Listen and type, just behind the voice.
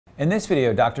In this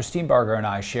video, Dr. Steenbarger and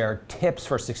I share tips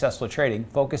for successful trading,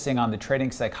 focusing on the trading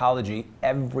psychology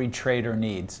every trader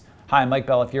needs. Hi, I'm Mike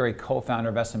Bellafiore, co-founder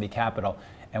of SMB Capital,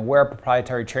 and we're a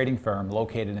proprietary trading firm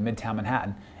located in Midtown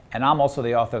Manhattan. And I'm also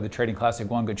the author of the trading classic,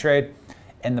 One Good Trade,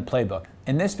 and the Playbook.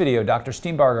 In this video, Dr.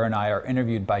 Steenbarger and I are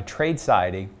interviewed by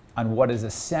Tradeciety on what is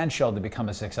essential to become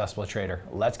a successful trader.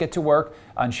 Let's get to work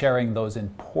on sharing those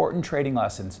important trading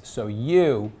lessons so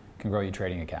you can grow your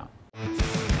trading account.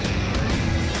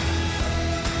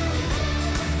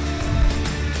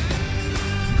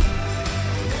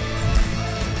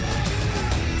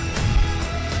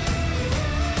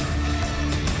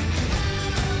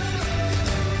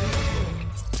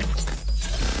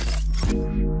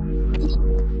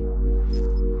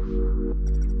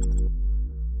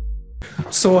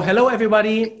 So hello,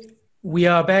 everybody. We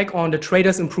are back on the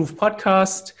Traders Improve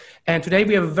podcast. And today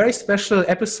we have a very special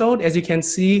episode. As you can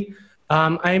see,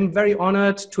 I'm very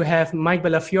honored to have Mike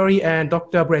Bellafiore and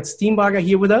Dr. Brett Steenbarger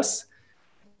here with us.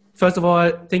 First of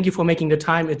all, thank you for making the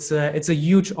time. It's a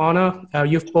huge honor.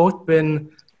 You've both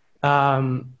been,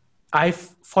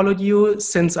 I've followed you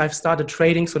since I've started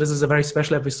trading. So this is a very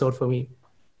special episode for me.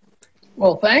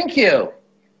 Well, thank you.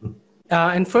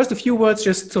 And first, a few words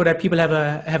just so that people have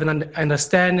an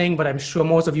understanding, but I'm sure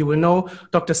most of you will know.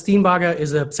 Dr. Steenbarger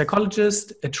is a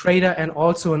psychologist, a trader, and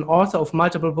also an author of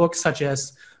multiple books such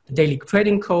as The Daily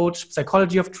Trading Coach,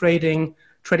 Psychology of Trading,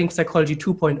 Trading Psychology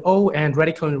 2.0, and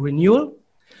Radical Renewal.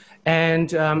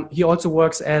 And he also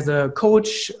works as a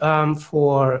coach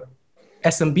for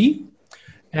SMB.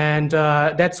 And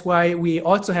that's why we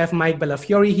also have Mike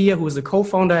Bellafiore here, who is a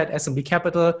co-founder at SMB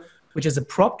Capital, which is a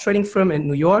prop trading firm in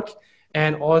New York,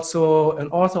 and also an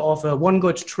author of One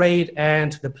Good Trade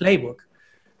and the Playbook.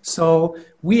 So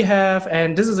we have,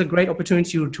 and this is a great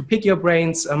opportunity to pick your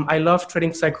brains. I love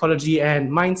trading psychology and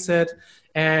mindset,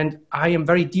 and I am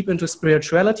very deep into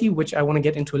spirituality, which I want to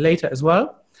get into later as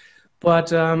well. But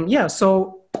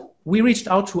so we reached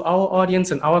out to our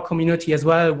audience and our community as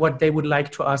well, what they would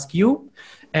like to ask you.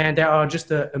 And there are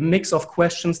just a mix of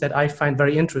questions that I find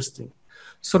very interesting.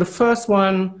 So the first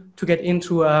one to get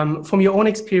into, from your own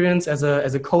experience as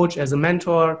a coach, as a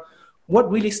mentor,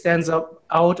 what really stands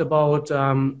out about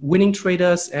winning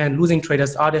traders and losing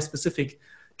traders? Are there specific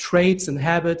traits and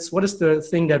habits? What is the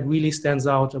thing that really stands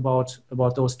out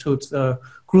about those two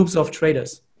groups of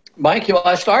traders? Mike, you want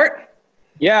to start?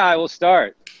 Yeah, I will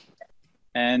start.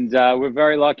 And we're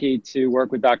very lucky to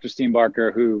work with Dr.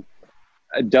 Steenbarger, who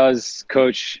does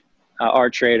coach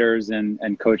our traders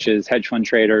and coaches hedge fund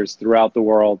traders throughout the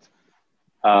world,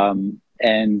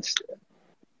 and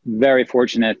very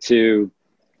fortunate to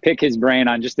pick his brain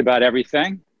on just about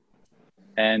everything,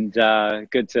 and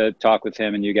good to talk with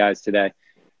him and you guys today.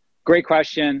 Great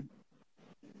question.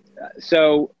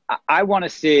 So I want to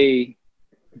see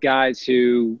guys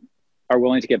who are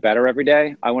willing to get better every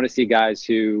day. I want to see guys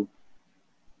who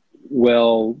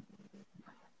will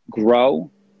grow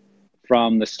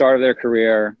from the start of their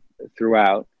career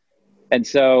throughout. And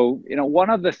so, one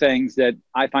of the things that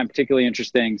I find particularly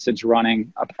interesting since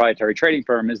running a proprietary trading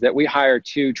firm is that we hire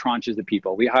two tranches of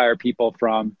people. We hire people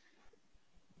from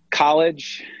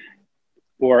college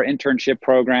or internship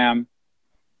program.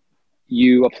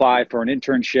 You apply for an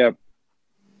internship.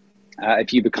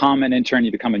 If you become an intern,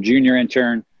 you become a junior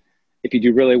intern. If you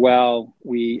do really well,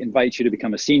 we invite you to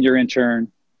become a senior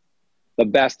intern. The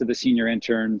best of the senior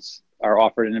interns are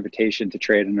offered an invitation to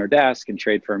trade on our desk and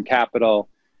trade firm capital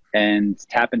and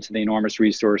tap into the enormous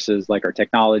resources like our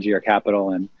technology, our capital,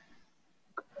 and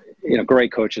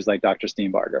great coaches like Dr.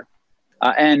 Steenbarger,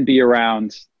 and be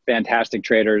around fantastic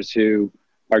traders who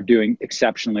are doing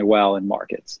exceptionally well in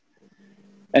markets.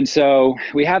 And so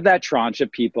we have that tranche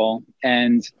of people,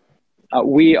 and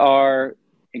we are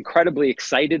incredibly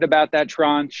excited about that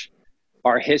tranche.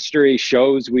 Our history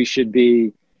shows we should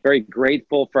be very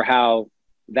grateful for how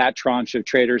that tranche of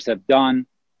traders have done.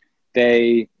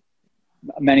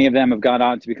 Many of them have gone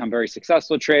on to become very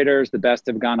successful traders. The best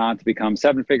have gone on to become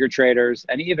seven-figure traders,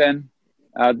 and even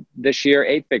this year,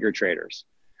 eight-figure traders.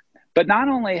 But not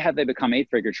only have they become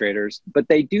eight-figure traders, but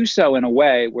they do so in a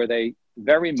way where they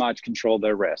very much control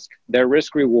their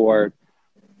risk reward,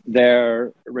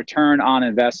 their return on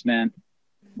investment,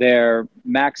 their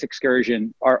max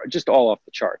excursion are just all off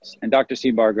the charts. And Dr.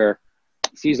 Steenbarger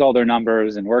sees all their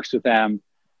numbers and works with them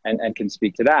and can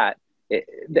speak to that.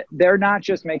 They're not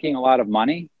just making a lot of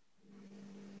money,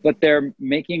 but they're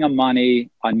making money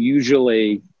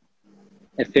unusually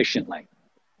efficiently.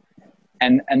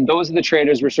 And those are the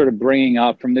traders we're sort of bringing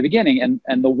up from the beginning.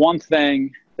 And the one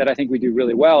thing that I think we do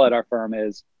really well at our firm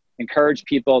is encourage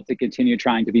people to continue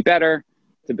trying to be better,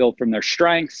 to build from their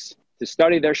strengths, to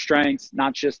study their strengths,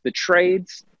 not just the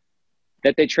trades,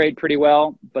 that they trade pretty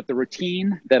well, but the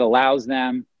routine that allows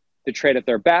them to trade at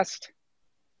their best.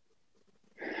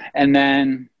 And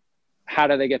then how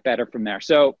do they get better from there?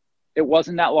 So it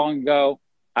wasn't that long ago.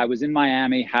 I was in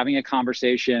Miami having a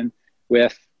conversation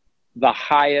with the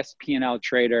highest P&L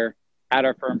trader at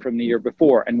our firm from the year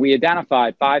before. And we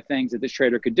identified 5 things that this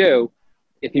trader could do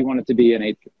if he wanted to be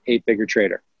an eight-figure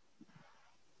trader.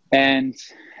 And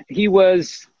he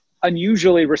was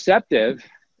unusually receptive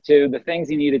to the things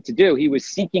he needed to do. He was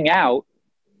seeking out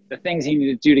the things he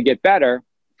needed to do to get better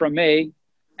from me.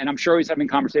 And I'm sure he's having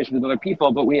conversations with other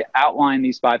people, but we outlined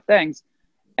these 5 things.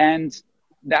 And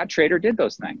that trader did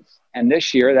those things. And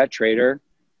this year, that trader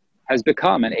has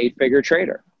become an 8-figure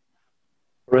trader.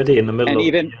 Already in the middle of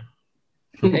the year.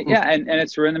 Yeah, and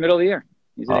it's we're in the middle of the year.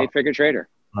 He's an 8-figure trader.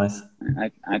 Nice.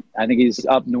 I think he's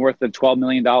up north of $12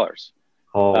 million.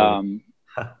 Oh.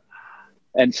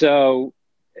 And so,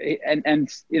 and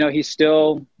you know, he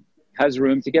still has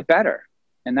room to get better.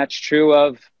 And that's true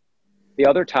of the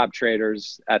other top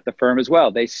traders at the firm as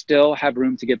well. They still have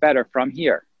room to get better from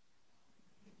here.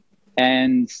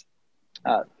 And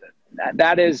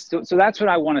that is, so that's what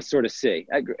I want to sort of see.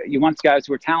 You want guys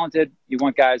who are talented. You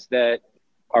want guys that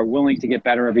are willing to get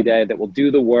better every day, that will do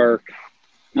the work,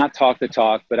 not talk the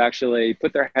talk, but actually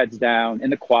put their heads down in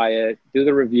the quiet, do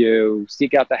the review,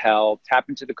 seek out the help, tap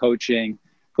into the coaching,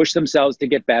 push themselves to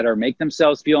get better, make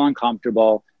themselves feel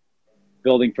uncomfortable,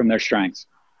 building from their strengths.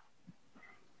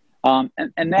 And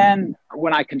then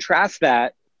when I contrast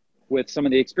that with some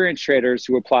of the experienced traders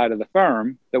who apply to the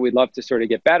firm that we'd love to sort of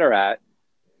get better at,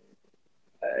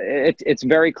 it's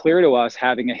very clear to us,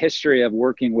 having a history of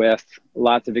working with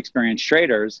lots of experienced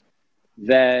traders,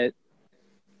 that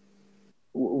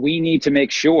we need to make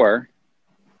sure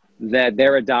that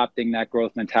they're adopting that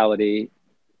growth mentality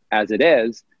as it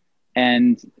is,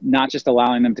 and not just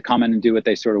allowing them to come in and do what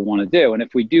they sort of want to do. And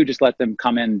if we do just let them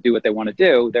come in and do what they want to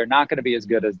do, they're not going to be as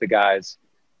good as the guys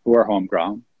who are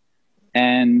homegrown,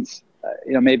 and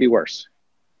you know, maybe worse.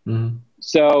 Mm-hmm.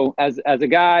 So as a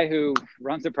guy who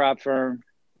runs a prop firm,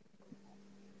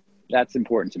 that's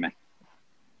important to me.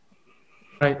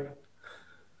 Right.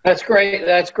 That's great.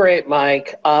 That's great,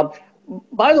 Mike.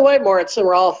 By the way, Moritz and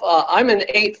Rolf, I'm an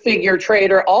 8-figure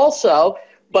trader also,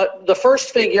 but the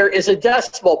first figure is a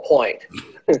decimal point.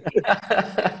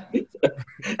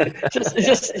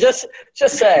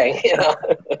 just saying, you know.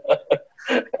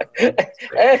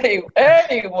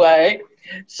 Anyway,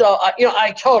 so you know,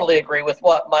 I totally agree with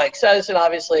what Mike says, and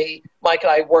obviously Mike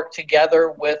and I work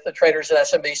together with the traders at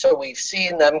SMB, so we've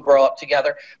seen them grow up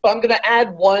together. But I'm going to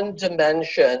add one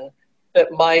dimension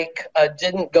that Mike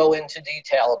didn't go into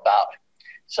detail about.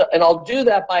 So, and I'll do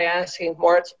that by asking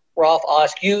Moritz, Rolf, I'll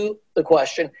ask you the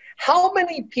question: how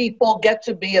many people get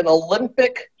to be an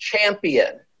Olympic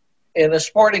champion in a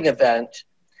sporting event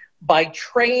by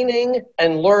training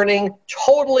and learning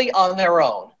totally on their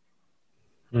own?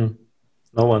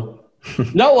 No one.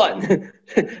 No one.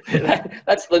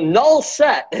 That's the null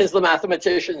set, as the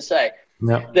mathematicians say.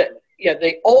 Yeah.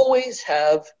 They always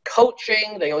have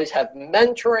coaching. They always have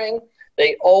mentoring.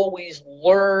 They always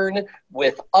learn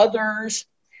with others.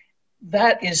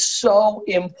 That is so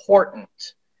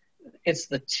important. It's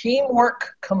the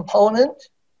teamwork component,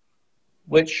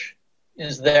 which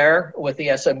is there with the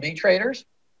SMB traders.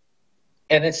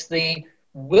 And it's the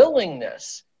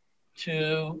willingness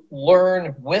to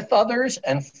learn with others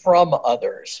and from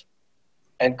others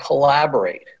and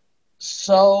collaborate.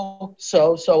 So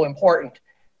important.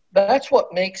 That's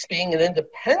what makes being an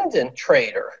independent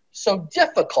trader so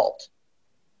difficult,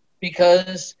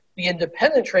 because the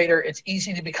independent trader, it's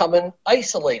easy to become an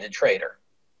isolated trader.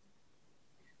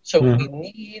 So we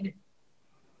need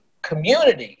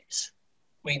communities.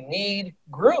 We need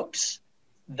groups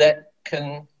that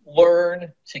can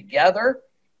learn together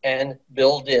and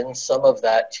build in some of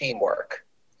that teamwork.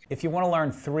 If you want to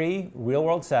learn 3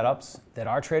 real-world setups that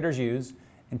our traders use,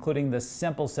 including the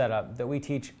simple setup that we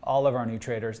teach all of our new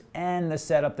traders, and the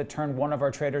setup that turned one of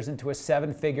our traders into a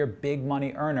 7-figure big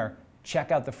money earner,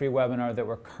 check out the free webinar that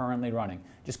we're currently running.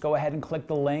 Just go ahead and click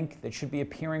the link that should be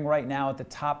appearing right now at the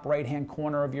top right-hand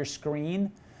corner of your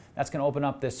screen. That's going to open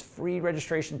up this free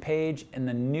registration page in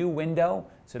the new window,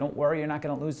 so don't worry, you're not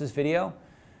going to lose this video.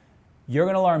 You're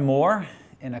going to learn more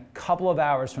in a couple of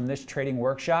hours from this trading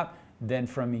workshop than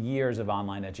from years of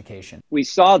online education. We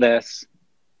saw this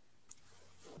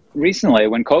recently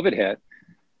when COVID hit.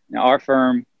 Now, our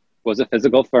firm was a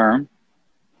physical firm,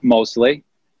 mostly.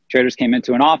 Traders came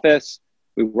into an office.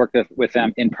 We worked with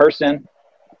them in person.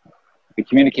 We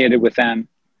communicated with them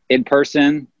in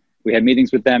person. We had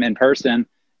meetings with them in person.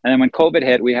 And then when COVID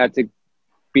hit, we had to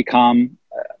become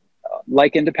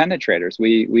like independent traders.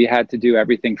 We had to do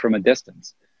everything from a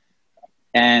distance.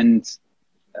 And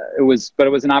it was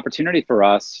an opportunity for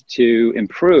us to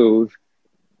improve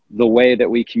the way that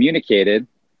we communicated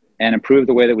and improve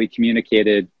the way that we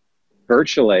communicated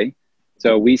virtually.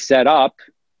 So we set up,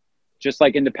 just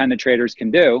like independent traders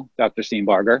can do, Dr.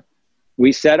 Steenbarger,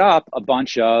 we set up a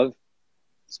bunch of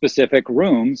specific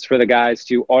rooms for the guys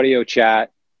to audio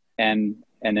chat and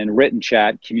in written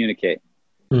chat communicate.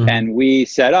 Mm-hmm. And we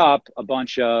set up a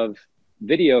bunch of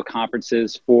video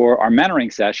conferences for our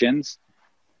mentoring sessions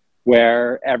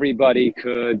where everybody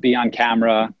could be on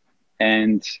camera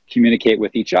and communicate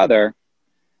with each other.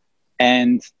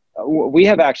 And we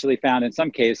have actually found in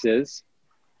some cases,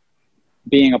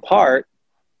 being apart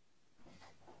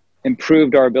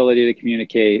improved our ability to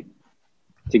communicate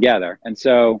together. And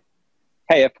so,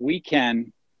 hey, if we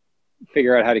can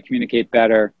figure out how to communicate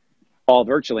better all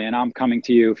virtually, and I'm coming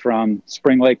to you from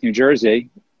Spring Lake, New Jersey.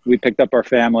 We picked up our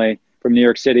family from New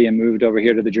York City and moved over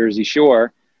here to the Jersey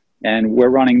Shore. And we're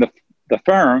running the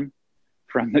firm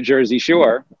from the Jersey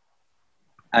Shore.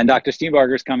 And Dr.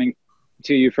 Steenbarger is coming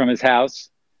to you from his house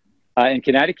in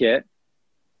Connecticut.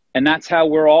 And that's how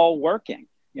we're all working.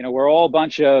 You know, we're all a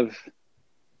bunch of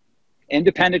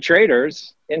independent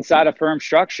traders inside a firm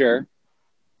structure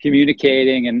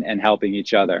communicating and helping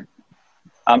each other.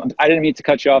 I didn't mean to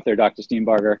cut you off there, Dr.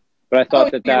 Steenbarger, but I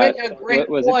thought that making a great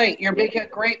point. You're making a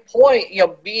great point. You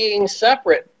know, being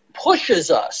separate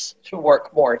pushes us to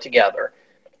work more together.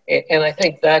 And I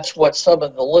think that's what some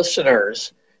of the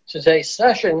listeners to today's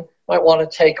session might want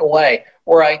to take away.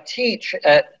 Where I teach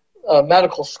at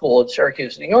medical school in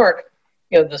Syracuse, New York,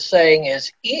 you know, the saying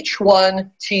is, each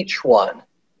one teach one.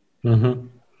 Mm-hmm.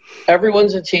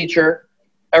 Everyone's a teacher.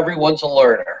 Everyone's a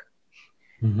learner.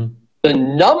 Mm-hmm. The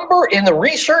number in the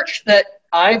research that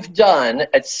I've done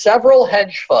at several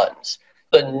hedge funds,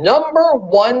 the number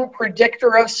one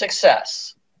predictor of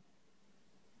success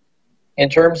in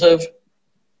terms of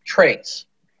traits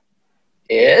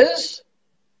is,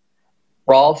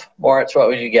 Rolf, Moritz, what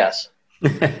would you guess?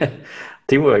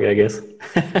 Teamwork, I guess.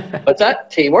 What's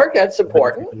that? Teamwork? That's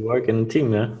important. Teamwork in a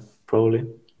team, yeah, probably.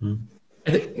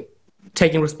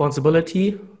 Taking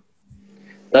responsibility.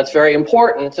 That's very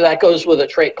important. That goes with a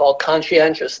trait called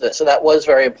conscientiousness. So that was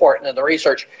very important in the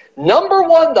research. Number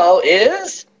one, though,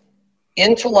 is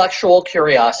intellectual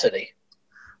curiosity.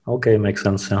 Okay, makes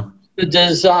sense, yeah. The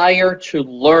desire to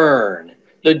learn,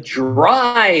 the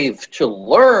drive to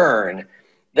learn.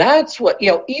 That's what,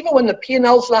 you know, even when the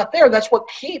P&L's not there, that's what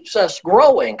keeps us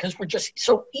growing, because we're just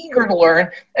so eager to learn.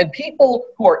 And people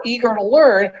who are eager to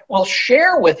learn will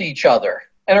share with each other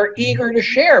and are eager to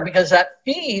share because that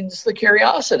feeds the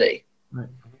curiosity. Right.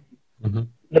 Mm-hmm.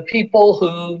 The people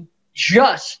who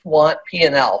just want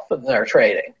P&L for their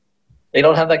trading, they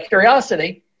don't have that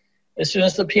curiosity. As soon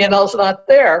as the P&L's not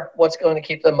there, what's going to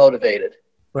keep them motivated?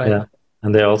 Right. Yeah,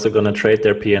 and they're also going to trade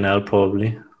their P&L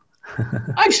probably.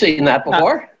 I've seen that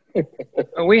before.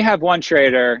 We have one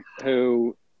trader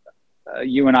who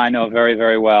you and I know very,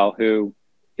 very well, who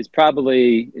is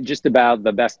probably just about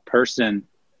the best person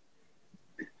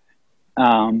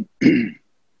and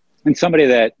somebody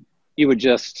that you would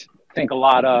just think a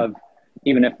lot of,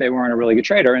 even if they weren't a really good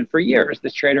trader. And for years,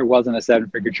 this trader wasn't a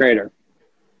seven-figure trader.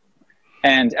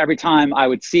 And every time I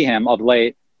would see him of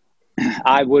late,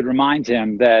 I would remind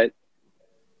him that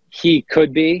he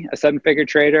could be a seven-figure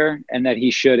trader and that he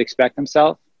should expect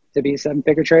himself to be a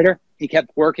seven-figure trader. He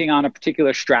kept working on a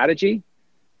particular strategy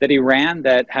that he ran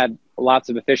that had lots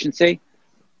of efficiency.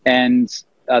 And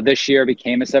this year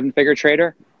became a seven-figure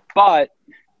trader. But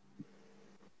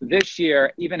this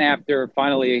year, even after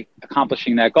finally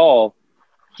accomplishing that goal,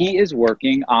 he is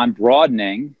working on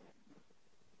broadening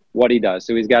what he does.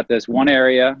 So he's got this one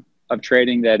area of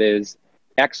trading that is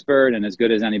expert and as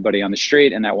good as anybody on the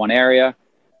street in that one area.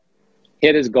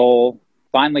 Hit his goal,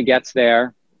 finally gets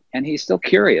there, and he's still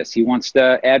curious. He wants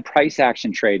to add price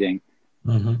action trading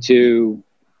to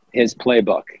his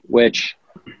playbook, which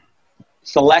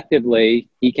selectively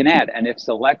he can add. And if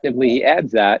selectively he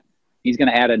adds that, he's going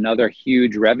to add another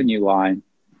huge revenue line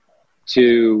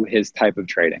to his type of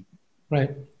trading.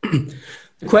 Right.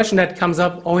 The question that comes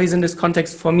up always in this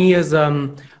context for me is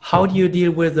how do you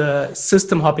deal with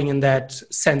system hopping in that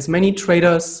sense? Many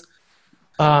traders,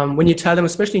 when you tell them,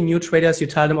 especially new traders, you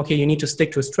tell them, okay, you need to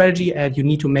stick to a strategy and you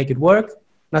need to make it work.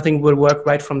 Nothing will work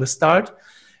right from the start.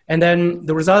 And then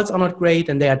the results are not great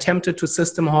and they are tempted to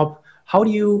system hop. How do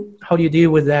you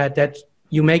deal with that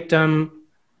you make them,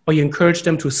 or you encourage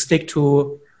them to stick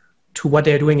to what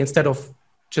they're doing instead of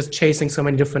just chasing so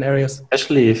many different areas.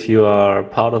 Especially if you are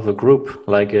part of a group,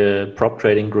 like a prop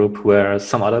trading group, where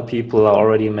some other people are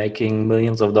already making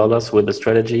millions of dollars with a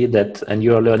strategy and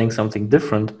you are learning something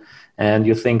different. And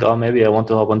you think, oh, maybe I want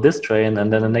to hop on this train.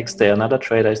 And then the next day, another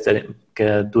trader is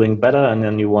doing better. And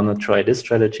then you want to try this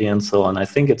strategy and so on. I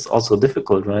think it's also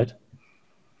difficult, right?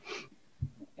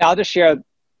 I'll just share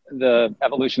the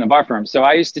evolution of our firm. So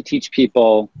I used to teach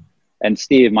people, and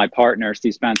Steve, my partner,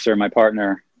 Steve Spencer, my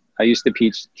partner, I used to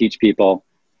teach people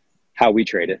how we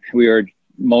traded. We were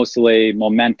mostly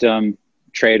momentum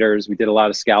traders. We did a lot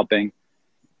of scalping.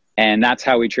 And that's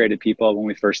how we traded people when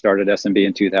we first started SMB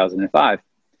in 2005.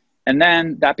 And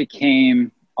then that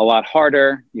became a lot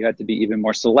harder. You had to be even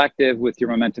more selective with your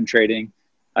momentum trading.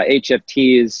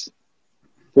 HFTs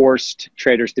forced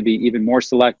traders to be even more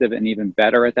selective and even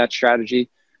better at that strategy,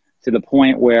 to the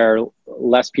point where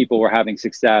less people were having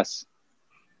success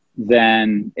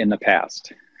than in the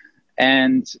past.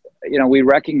 And, you know, we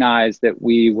recognized that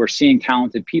we were seeing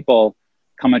talented people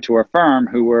come into our firm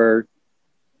who were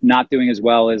not doing as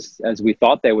well as we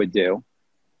thought they would do.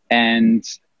 And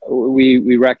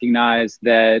we recognized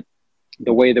that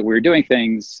the way that we were doing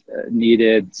things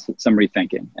needed some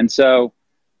rethinking. And so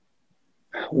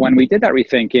when we did that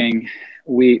rethinking,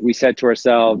 we said to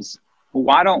ourselves,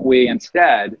 why don't we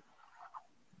instead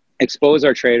expose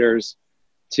our traders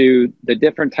to the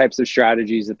different types of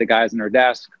strategies that the guys in our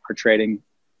desk are trading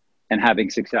and having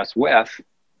success with,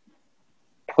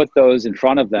 put those in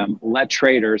front of them, let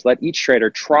each trader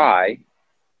try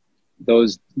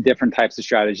those different types of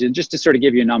strategies. And just to sort of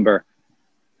give you a number,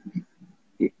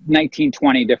 19,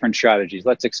 20 different strategies.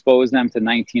 Let's expose them to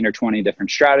 19 or 20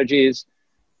 different strategies.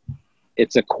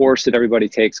 It's a course that everybody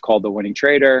takes called The Winning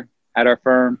Trader at our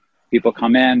firm. People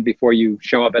come in. Before you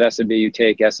show up at SMB, you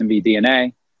take SMB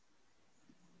DNA.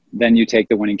 Then you take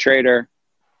The Winning Trader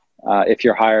if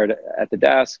you're hired at the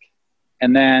desk.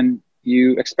 And then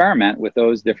you experiment with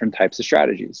those different types of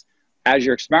strategies. As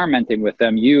you're experimenting with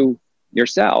them, you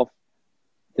yourself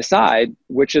decide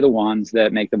which are the ones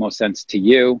that make the most sense to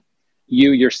you.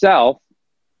 You yourself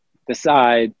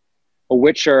decide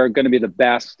which are going to be the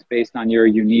best based on your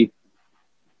unique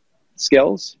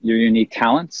skills, your unique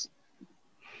talents.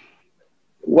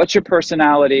 What's your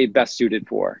personality best suited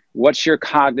for? What's your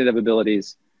cognitive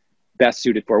abilities best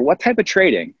suited for? What type of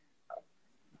trading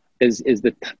is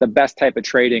the best type of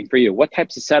trading for you? What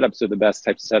types of setups are the best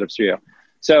types of setups for you?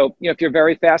 So, you know, if you're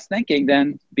very fast thinking,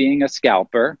 then being a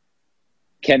scalper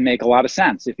can make a lot of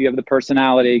sense. If you have the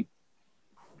personality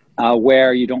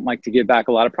where you don't like to give back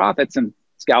a lot of profits, and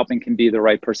scalping can be the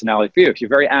right personality for you. If you're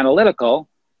very analytical,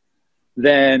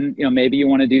 then, you know, maybe you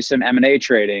want to do some M&A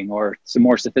trading or some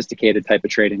more sophisticated type of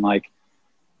trading, like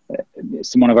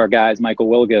one of our guys, Michael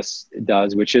Wilgus,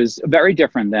 does, which is very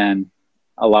different than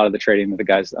a lot of the trading that the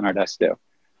guys on our desk do.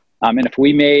 And if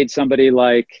we made somebody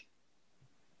like,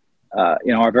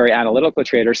 you know, our very analytical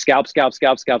trader, scalp,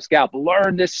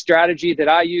 learn this strategy that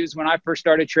I used when I first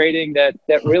started trading that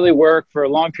really worked for a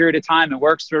long period of time and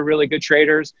works for really good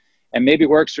traders, and maybe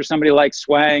works for somebody like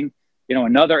Swang, you know,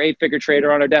 another 8-figure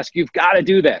trader on our desk. You've got to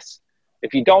do this.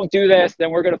 If you don't do this,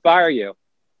 then we're going to fire you.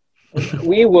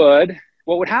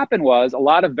 What would happen was a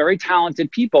lot of very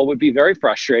talented people would be very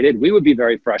frustrated. We would be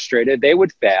very frustrated. They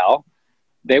would fail.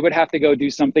 They would have to go do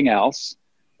something else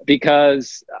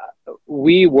because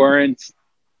we weren't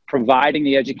providing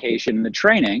the education and the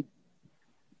training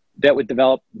that would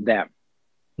develop them,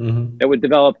 that would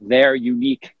develop their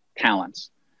unique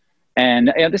talents.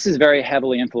 And you know, this is very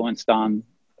heavily influenced on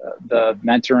the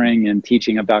mentoring and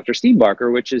teaching of Dr.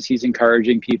 Steenbarker, which is he's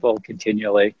encouraging people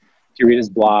continually. If you read his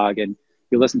blog and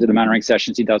you listen to the mentoring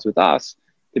sessions he does with us,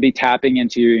 to be tapping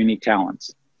into your unique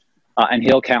talents. And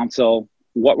he'll counsel,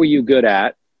 what were you good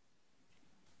at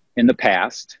in the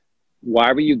past?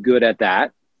 Why were you good at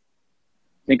that?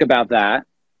 Think about that.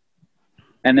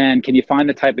 And then can you find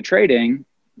the type of trading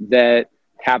that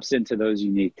taps into those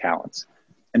unique talents?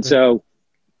 And so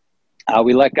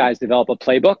we let guys develop a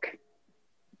playbook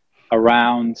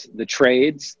around the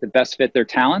trades that best fit their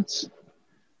talents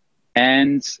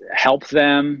and help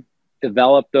them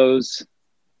develop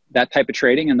that type of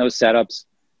trading and those setups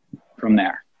from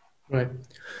there. Right.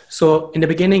 So in the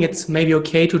beginning, it's maybe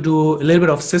okay to do a little bit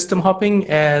of system hopping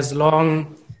as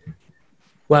long.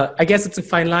 Well, I guess it's a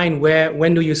fine line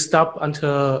when do you stop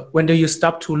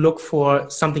to look for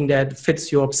something that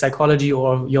fits your psychology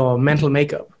or your mental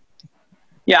makeup?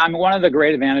 Yeah, I mean, one of the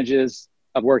great advantages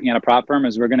of working at a prop firm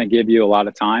is we're going to give you a lot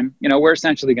of time. You know, we're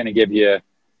essentially going to give you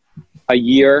a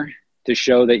year to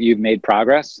show that you've made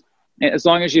progress. As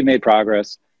long as you've made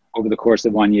progress over the course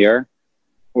of 1 year,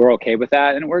 we're okay with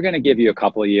that. And we're going to give you a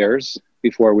couple of years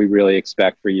before we really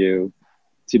expect for you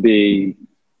to be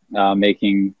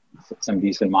making some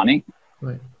decent money.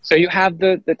 Right. So you have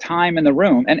the time and the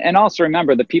room. And also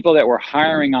remember, the people that we're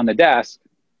hiring on the desk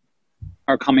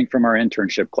are coming from our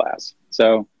internship class.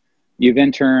 So you've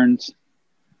interned,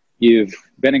 you've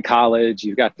been in college,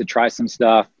 you've got to try some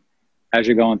stuff as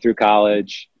you're going through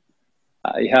college.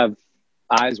 You have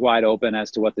eyes wide open as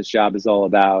to what this job is all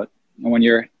about. And when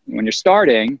you're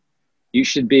starting, you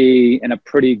should be in a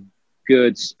pretty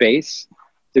good space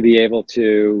to be able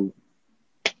to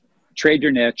trade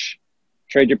your niche,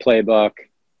 trade your playbook,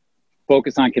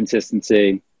 focus on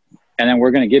consistency, and then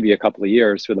we're going to give you a couple of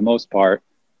years for the most part.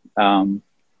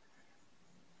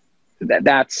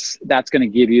 That's going to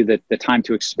give you the time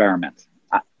to experiment.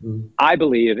 I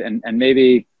believe, and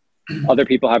maybe other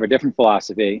people have a different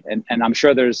philosophy, and I'm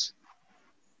sure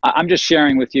I'm just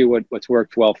sharing with you what's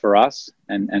worked well for us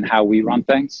and how we run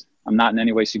things. I'm not in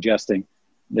any way suggesting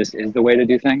this is the way to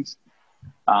do things.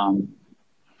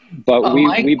 But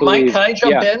we believe. Mike, can I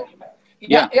jump in?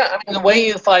 Yeah. I mean, the way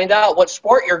you find out what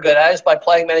sport you're good at is by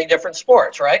playing many different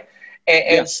sports, right?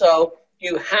 And so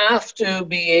you have to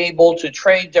be able to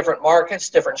trade different markets,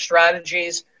 different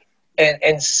strategies,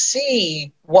 and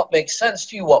see what makes sense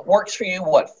to you, what works for you,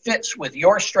 what fits with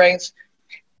your strengths.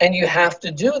 And you have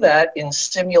to do that in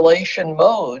simulation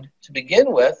mode to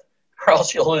begin with, or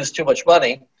else you'll lose too much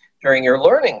money during your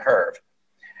learning curve.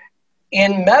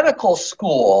 In medical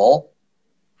school,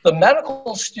 the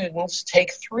medical students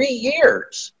take 3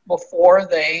 years before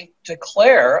they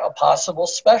declare a possible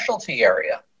specialty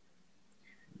area.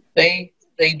 They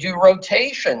do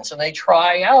rotations and they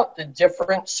try out the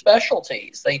different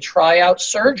specialties. They try out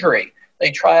surgery.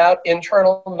 They try out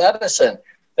internal medicine.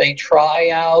 They try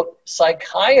out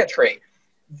psychiatry.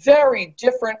 Very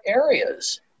different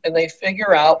areas. And they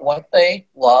figure out what they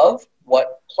love,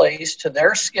 what plays to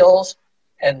their skills,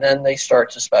 and then they start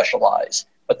to specialize.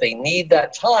 But they need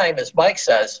that time, as Mike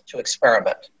says, to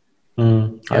experiment.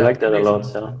 I like that a lot.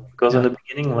 Yeah. Because in the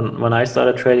beginning, when I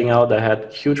started trading out, I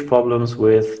had huge problems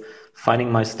with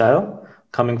finding my style.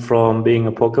 Coming from being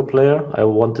a poker player, I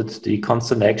wanted the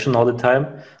constant action all the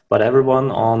time. But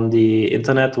everyone on the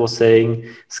internet was saying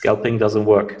scalping doesn't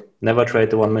work. Never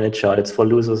trade the 1 minute chart. It's for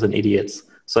losers and idiots.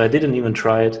 So I didn't even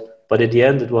try it. But at the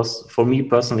end, it was, for me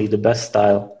personally, the best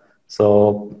style.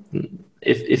 So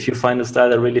if you find a style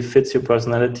that really fits your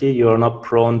personality, you are not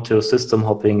prone to system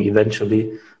hopping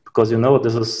eventually, because you know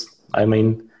this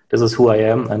is who I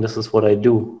am and this is what I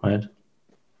do, right?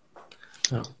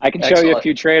 I can show you a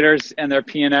few traders and their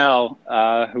P&L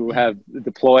who have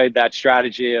deployed that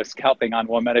strategy of scalping on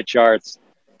 1 minute charts.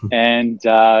 And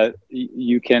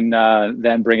you can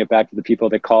then bring it back to the people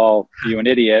that call you an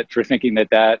idiot for thinking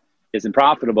that isn't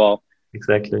profitable.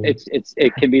 Exactly.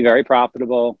 It can be very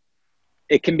profitable.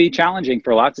 It can be challenging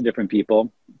for lots of different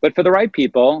people, but for the right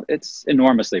people, it's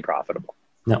enormously profitable.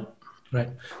 No. Right.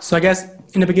 So I guess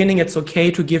in the beginning, it's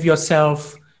okay to give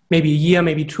yourself maybe a year,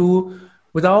 maybe 2,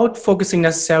 without focusing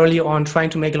necessarily on trying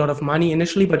to make a lot of money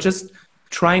initially, but just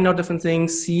trying out different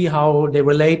things, see how they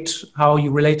relate, how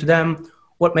you relate to them,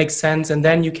 what makes sense, and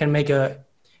then you can make a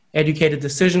educated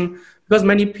decision. Because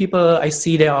many people I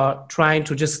see, they are trying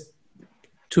to just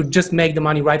make the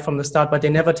money right from the start, but they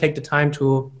never take the time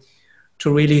to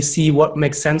really see what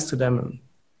makes sense to them.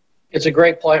 It's a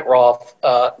great point, Rolf.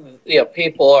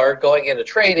 People are going into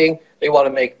trading. They want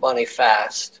to make money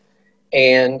fast.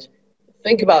 And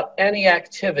think about any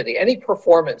activity, any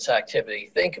performance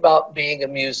activity. Think about being a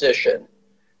musician.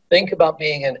 Think about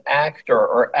being an actor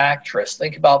or actress.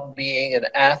 Think about being an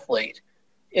athlete.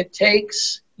 It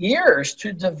takes years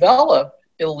to develop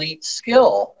elite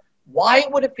skill. Why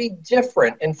would it be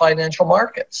different in financial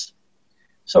markets?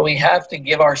 So we have to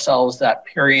give ourselves that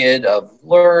period of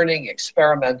learning,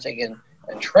 experimenting,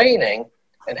 and training,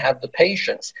 and have the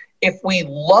patience. If we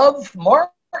love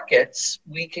markets,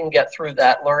 we can get through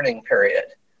that learning period.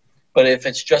 But if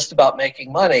it's just about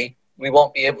making money, we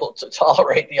won't be able to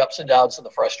tolerate the ups and downs and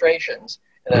the frustrations.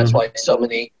 And that's why so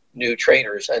many new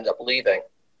traders end up leaving.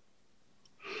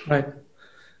 Right.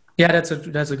 Yeah, that's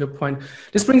a good point.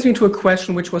 This brings me to a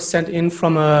question which was sent in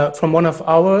from one of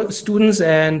our students,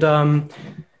 and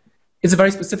it's a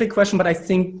very specific question, but I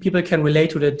think people can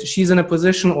relate to it. She's in a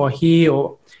position, or he,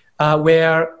 or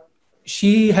where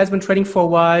she has been trading for a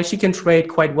while. She can trade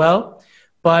quite well,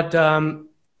 but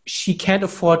she can't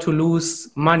afford to lose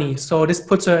money. So this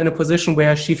puts her in a position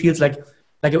where she feels like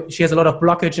she has a lot of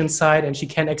blockage inside and she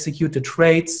can't execute the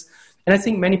trades. And I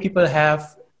think many people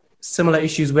have similar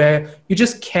issues where you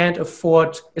just can't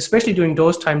afford, especially during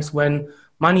those times when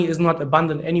money is not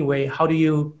abundant anyway. How do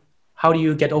you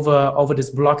get over this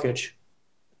blockage?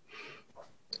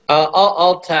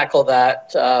 I'll tackle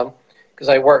that because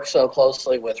I work so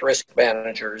closly with risk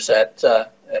managers at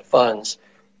funds.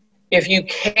 If you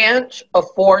can't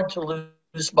afford to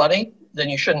lose money, then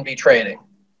you shouldn't be trading,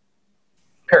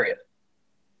 period.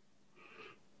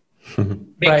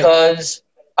 Because,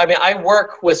 I mean, I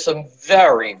work with some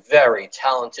very, very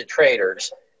talented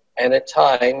traders, and at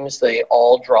times they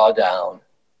all draw down.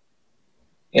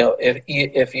 You know,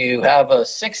 if you have a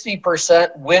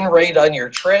 60% win rate on your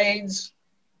trades,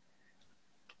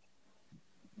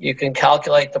 you can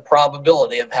calculate the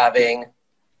probability of having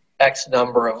X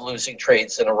number of losing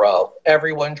trades in a row.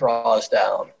 Everyone draws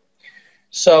down.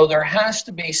 So there has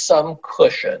to be some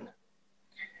cushion.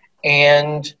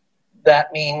 And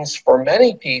that means for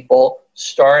many people,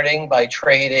 starting by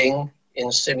trading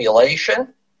in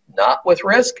simulation, not with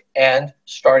risk, and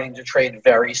starting to trade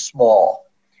very small.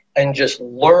 And just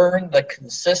learn the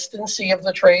consistency of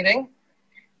the trading,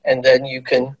 and then you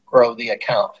can grow the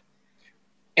account.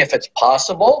 If it's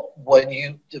possible, when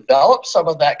you develop some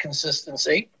of that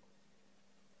consistency,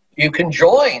 you can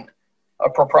join a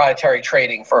proprietary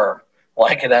trading firm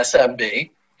like an SMB,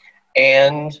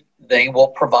 and they will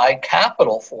provide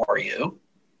capital for you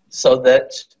so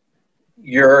that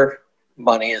your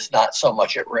money is not so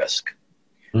much at risk.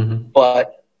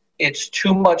 But it's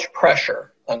too much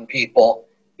pressure on people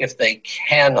if they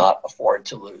cannot afford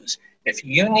to lose. If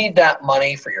you need that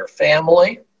money for your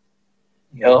family,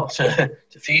 you know,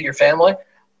 to feed your family,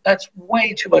 that's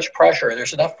way too much pressure.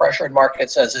 There's enough pressure in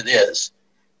markets as it is.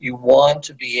 You want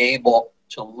to be able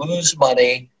to lose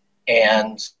money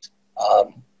and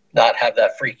not have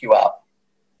that freak you out.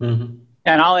 And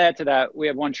I'll add to that, we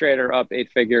have one trader up 8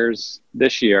 figures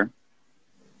this year.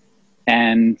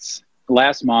 And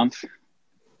last month,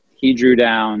 he drew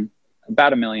down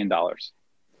about $1 million.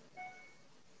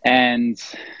 And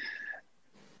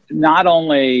not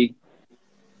only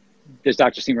does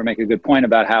Dr. Steenberg make a good point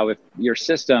about how if your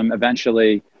system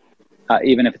eventually,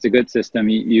 even if it's a good system,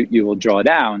 you will draw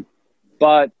down,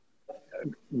 but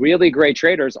really great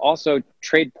traders also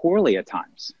trade poorly at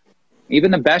times,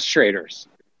 even the best traders.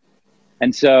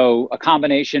 And so a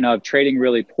combination of trading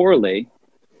really poorly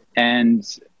and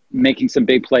making some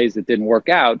big plays that didn't work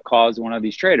out caused one of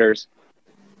these traders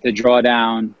to draw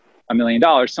down $1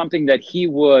 million, something that he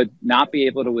would not be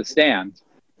able to withstand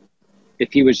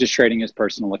if he was just trading his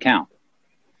personal account.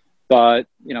 But,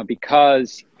 you know,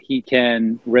 because he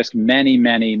can risk many,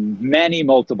 many, many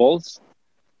multiples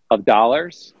of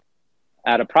dollars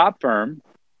at a prop firm,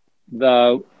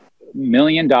 the $1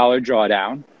 million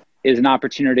drawdown is an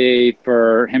opportunity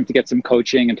for him to get some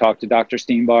coaching and talk to Dr.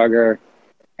 Steenbarger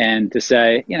and to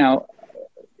say, you know,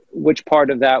 which part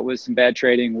of that was some bad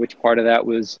trading, which part of that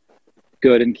was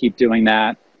good, and keep doing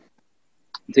that,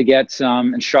 to get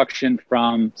some instruction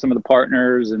from some of the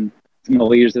partners and some of the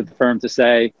leaders of the firm to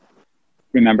say,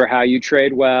 remember how you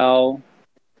trade well,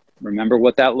 remember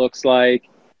what that looks like.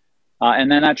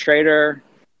 And then that trader,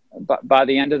 by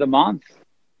the end of the month,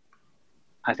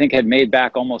 I think had made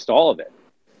back almost all of it.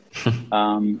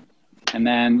 And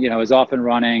then, you know, is off and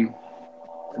running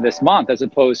this month, as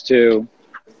opposed to,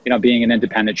 you know, being an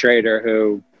independent trader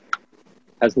who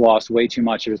has lost way too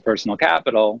much of his personal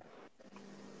capital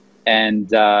and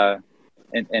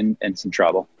some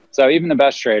trouble. So even the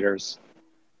best traders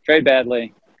trade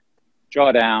badly,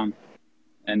 draw down,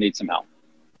 and need some help.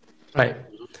 Right.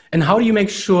 And how do you make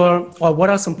sure, or what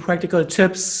are some practical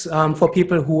tips for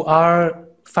people who are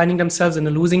finding themselves in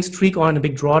a losing streak or in a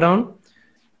big drawdown?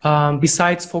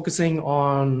 Besides focusing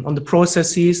on the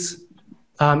processes,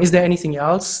 is there anything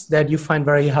else that you find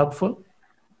very helpful?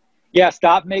 Yeah,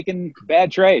 stop making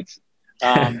bad trades.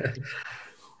 Dr.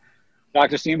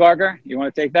 Steenbarger, you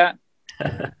want to take that?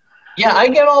 Yeah, I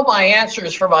get all my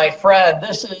answers from my friend.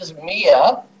 This is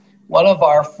Mia, one of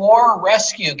our 4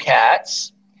 rescue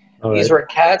cats. All These were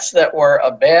cats that were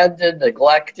abandoned,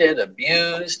 neglected,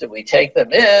 abused, and we take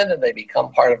them in and they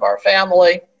become part of our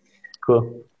family.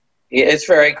 Cool. It's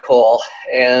very cool.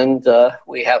 And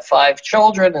we have 5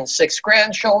 children and 6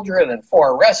 grandchildren and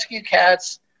 4 rescue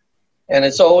cats. And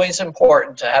it's always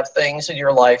important to have things in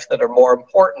your life that are more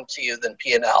important to you than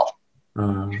P&L.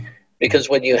 Because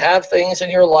when you have things in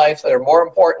your life that are more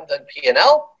important than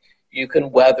P&L, you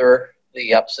can weather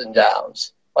the ups and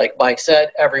downs. Like Mike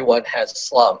said, everyone has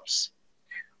slumps.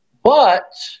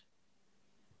 But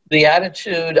the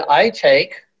attitude I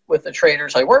take with the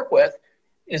traders I work with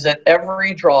is that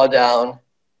every drawdown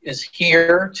is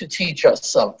here to teach us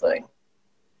something.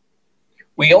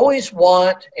 We always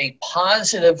want a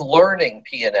positive learning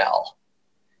P&L,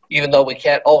 even though we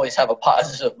can't always have a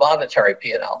positive monetary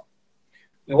P&L.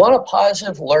 We want a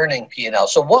positive learning P&L.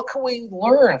 So what can we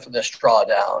learn from this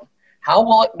drawdown? How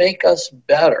will it make us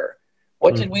better?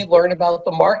 What did we learn about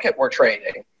the market we're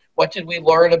trading? What did we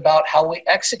learn about how we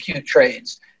execute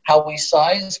trades, how we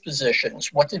size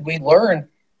positions? What did we learn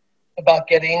about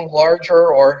getting larger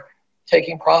or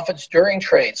taking profits during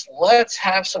trades? Let's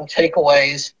have some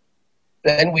takeaways,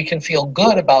 then we can feel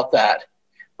good about that.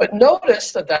 But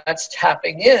notice that that's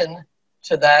tapping in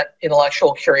to that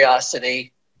intellectual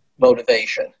curiosity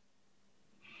motivation.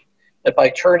 That by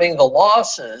turning the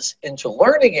losses into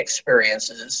learning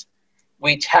experiences,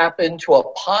 we tap into a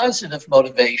positive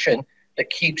motivation that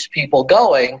keeps people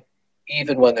going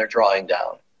even when they're drawing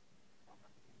down.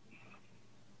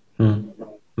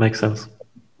 Makes sense.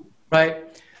 Right.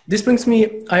 This brings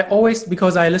me, I always,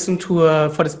 because I listen to,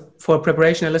 for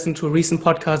preparation, I listened to a recent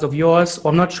podcast of yours,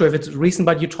 or I'm not sure if it's recent,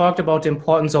 but you talked about the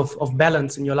importance of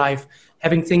balance in your life,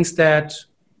 having things that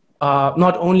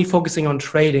not only focusing on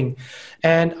trading.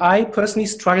 And I personally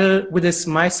struggle with this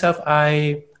myself.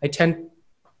 I tend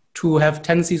to have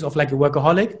tendencies of like a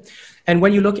workaholic. And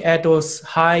when you look at those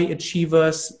high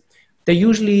achievers, they're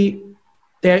usually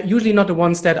not the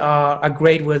ones that are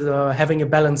great with having a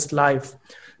balanced life.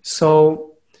 So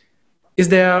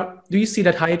do you see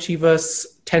that high achievers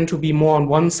tend to be more on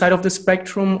one side of the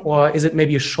spectrum, or is it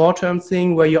maybe a short-term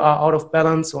thing where you are out of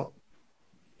balance? Or?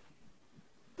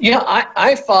 Yeah,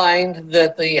 I find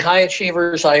that the high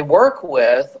achievers I work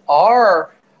with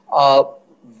are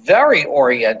very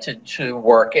oriented to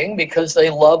working because they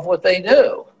love what they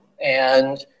do.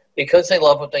 And because they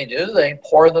love what they do, they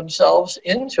pour themselves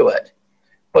into it.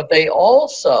 But they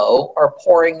also are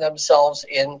pouring themselves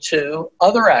into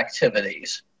other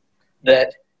activities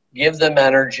that give them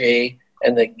energy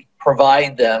and that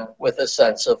provide them with a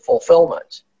sense of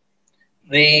fulfillment.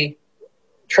 The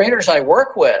traders I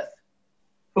work with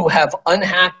who have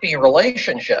unhappy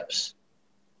relationships,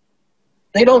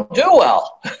 they don't do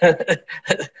well.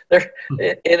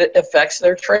 It affects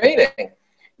their trading.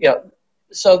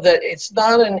 So that it's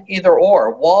not an either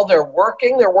or. While they're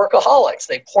working, they're workaholics.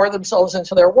 They pour themselves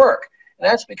into their work. And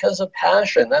that's because of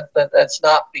passion. That's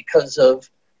not because of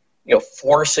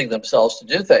forcing themselves to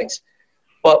do things.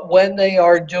 But when they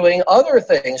are doing other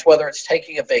things, whether it's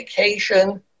taking a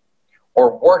vacation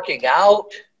or working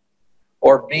out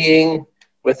or being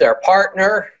with their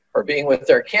partner or being with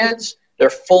their kids, they're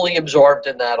fully absorbed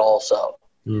in that also.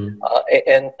 And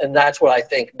that's what I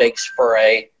think makes for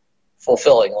a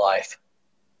fulfilling life.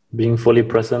 Being fully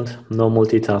present, no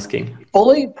multitasking.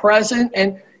 Fully present.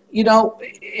 And,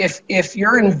 if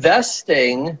you're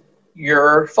investing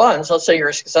your funds, let's say you're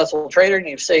a successful trader and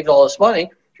you've saved all this money,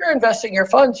 if you're investing your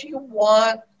funds, you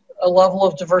want a level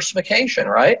of diversification,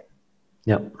 right?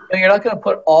 Yeah. You're not going to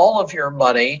put all of your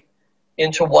money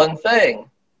into one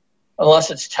thing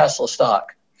unless it's Tesla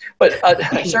stock. But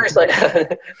seriously,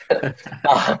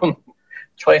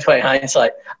 2020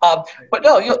 hindsight. But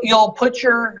no, you'll put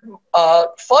your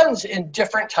funds in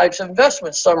different types of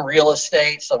investments, some real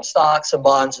estate, some stocks, some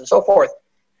bonds, and so forth.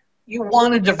 You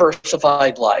want a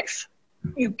diversified life.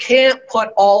 You can't put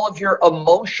all of your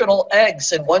emotional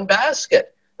eggs in one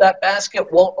basket. That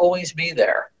basket won't always be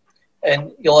there.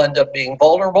 And you'll end up being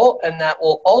vulnerable, and that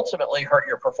will ultimately hurt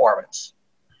your performance.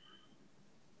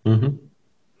 Mm-hmm.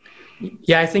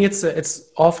 Yeah, I think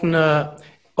it's often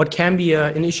what can be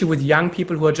an issue with young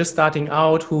people who are just starting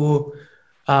out, who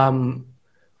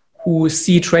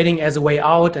see trading as a way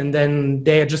out, and then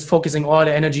they're just focusing all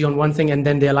their energy on one thing, and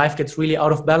then their life gets really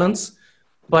out of balance.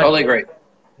 But, totally agree.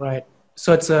 Right.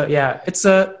 So it's a.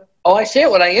 Oh, I see it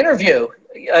when I interview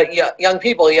young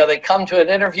people. They come to an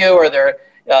interview or they're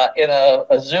in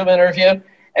a Zoom interview,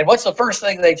 and what's the first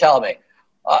thing they tell me?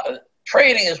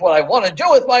 Trading is what I want to do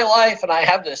with my life, and I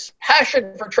have this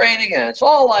passion for trading, and it's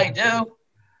all I do.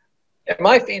 And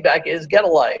my feedback is get a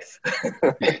life.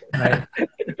 Right.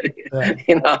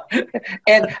 And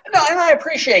I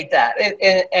appreciate that.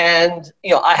 And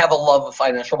I have a love of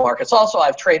financial markets. Also,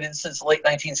 I've traded since the late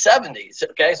 1970s.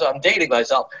 Okay, so I'm dating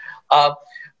myself. So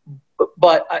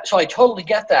I totally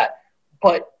get that.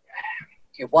 But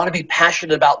you want to be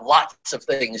passionate about lots of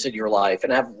things in your life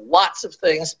and have lots of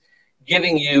things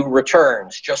giving you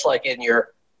returns, just like in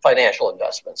your financial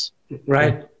investments.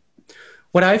 Right.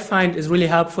 What I find is really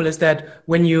helpful is that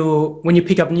when you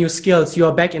pick up new skills, you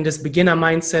are back in this beginner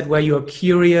mindset where you're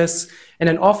curious, and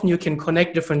then often you can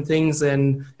connect different things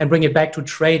and bring it back to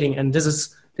trading. And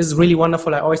this is really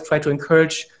wonderful. I always try to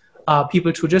encourage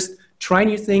people to just try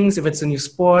new things. If it's a new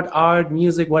sport, art,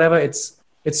 music, whatever, it's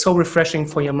so refreshing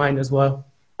for your mind as well.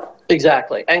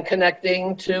 Exactly. And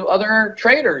connecting to other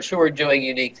traders who are doing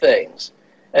unique things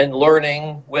and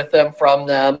learning with them, from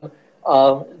them.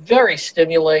 Very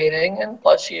stimulating, and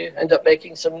plus you end up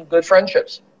making some good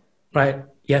friendships. Right.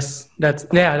 Yes. That's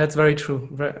very true.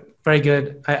 Very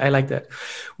good. I like that.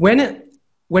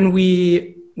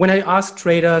 When I ask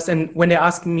traders and when they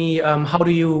ask me, how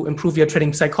do you improve your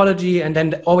trading psychology? And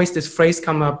then always this phrase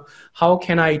come up, how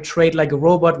can I trade like a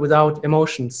robot without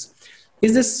emotions?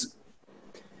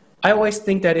 I always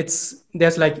think that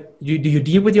there's like, do you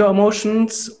deal with your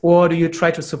emotions or do you try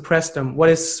to suppress them?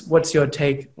 What's your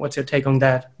take? What's your take on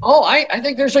that? Oh, I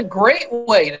think there's a great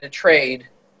way to trade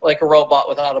like a robot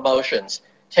without emotions.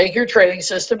 Take your trading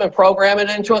system and program it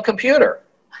into a computer.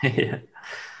 Yeah.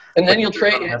 And then you'll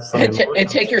trade and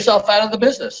take yourself out of the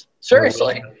business.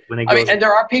 Seriously. And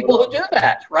there are people who do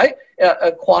that, right?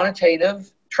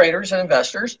 Quantitative traders and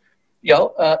investors,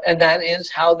 and that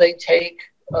is how they take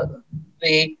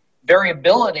the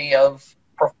variability of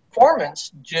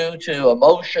performance due to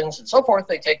emotions and so forth.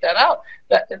 They take that out.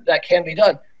 That can be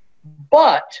done.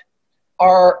 But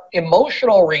our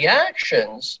emotional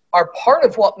reactions are part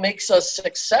of what makes us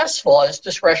successful as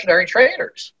discretionary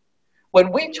traders.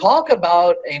 When we talk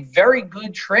about a very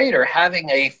good trader having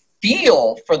a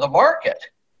feel for the market,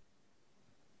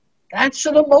 that's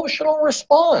an emotional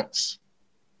response.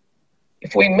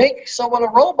 If we make someone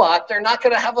a robot, they're not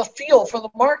going to have a feel for the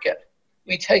market.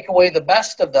 We take away the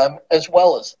best of them as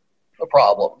well as the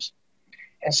problems.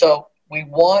 And so we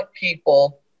want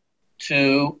people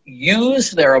to use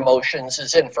their emotions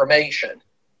as information,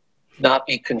 not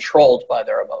be controlled by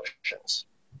their emotions.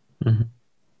 Mm-hmm.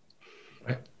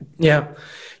 Yeah,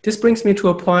 this brings me to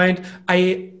a point.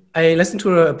 I listened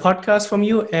to a podcast from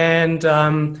you, and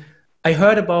I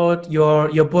heard about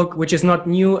your book, which is not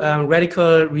new,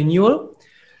 Radical Renewal.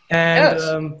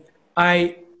 And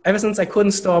yes. Ever since I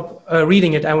couldn't stop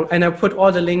reading it, and I put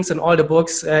all the links and all the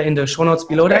books in the show notes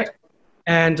below that.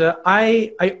 And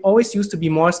I always used to be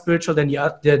more spiritual than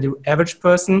the average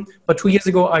person. But 2 years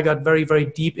ago, I got very, very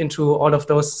deep into all of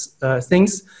those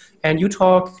things. And you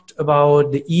talked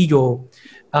about the ego.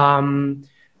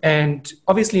 And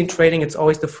obviously in trading, it's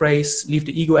always the phrase, leave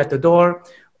the ego at the door.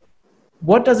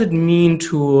 What does it mean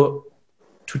to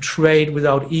trade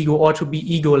without ego or to be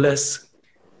egoless?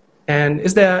 And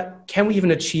can we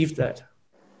even achieve that?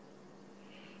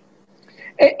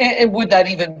 And would that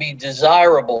even be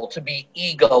desirable to be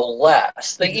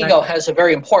egoless? The ego has a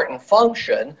very important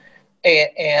function,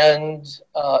 and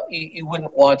you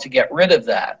wouldn't want to get rid of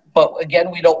that. But again,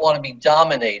 we don't want to be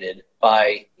dominated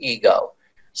by ego.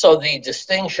 So the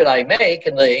distinction I make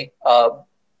in the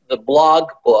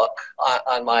blog book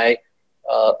on my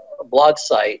blog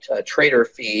site, Trader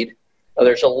Feed,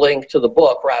 there's a link to the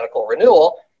book, Radical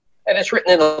Renewal, and it's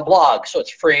written in a blog, so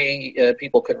it's free.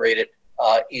 People can read it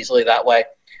easily that way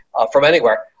from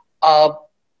anywhere.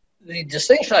 The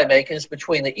distinction I make is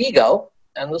between the ego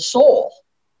and the soul.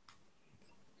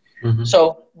 Mm-hmm.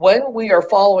 So when we are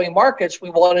following markets, we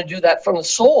want to do that from the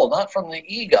soul, not from the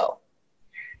ego.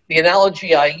 The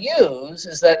analogy I use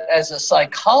is that as a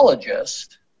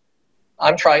psychologist,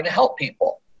 I'm trying to help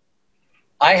people.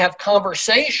 I have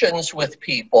conversations with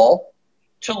people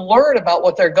to learn about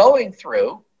what they're going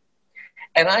through,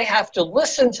 and I have to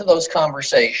listen to those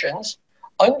conversations,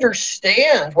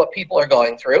 understand what people are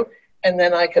going through, and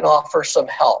then I can offer some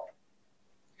help.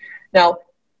 Now,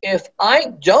 if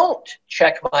I don't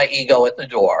check my ego at the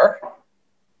door,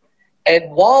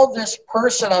 and while this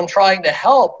person I'm trying to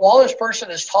help, while this person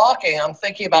is talking, I'm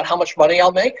thinking about how much money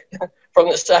I'll make from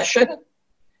the session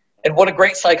and what a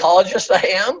great psychologist I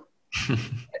am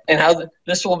and how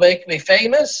this will make me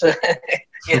famous.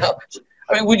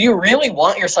 I mean, would you really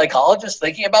want your psychologist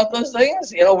thinking about those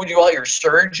things? Would you want your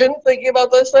surgeon thinking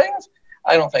about those things?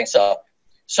 I don't think so.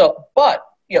 So what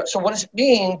does it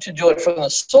mean to do it from the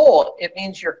soul? It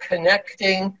means you're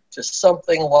connecting to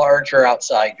something larger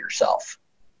outside yourself.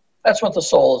 That's what the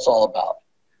soul is all about.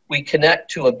 We connect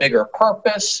to a bigger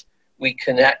purpose. We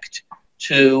connect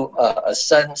to a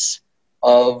sense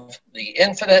of the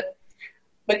infinite.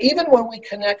 But even when we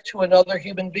connect to another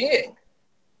human being,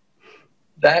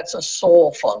 that's a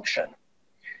soul function.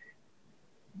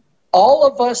 All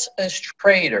of us as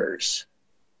traders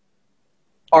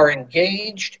are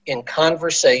engaged in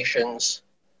conversations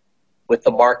with the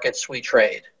markets we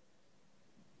trade.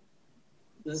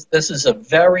 This is a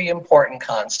very important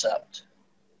concept.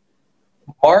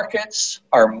 Markets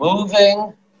are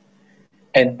moving,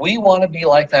 and we want to be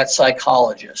like that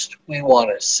psychologist. We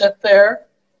want to sit there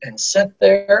and sit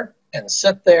there and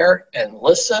sit there and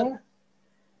listen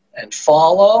and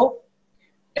follow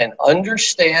and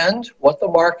understand what the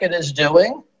market is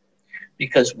doing,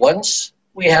 because once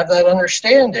we have that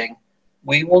understanding,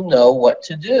 we will know what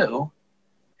to do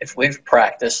if we've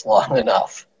practiced long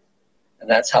enough. And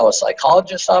that's how a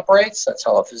psychologist operates, that's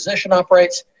how a physician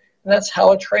operates, and that's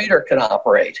how a trader can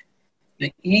operate.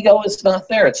 The ego is not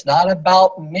there. It's not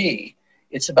about me.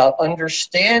 It's about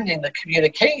understanding the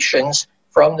communications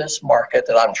from this market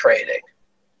that I'm trading.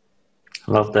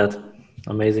 Love that.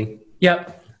 Amazing. Yeah,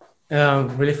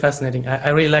 really fascinating. I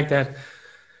really like that.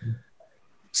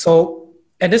 So,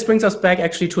 and this brings us back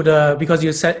actually to because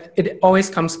you said it always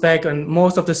comes back, and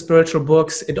most of the spiritual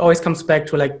books, it always comes back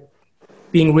to like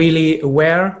being really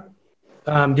aware,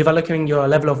 developing your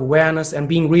level of awareness and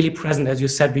being really present, as you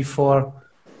said before.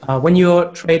 When you're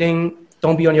trading,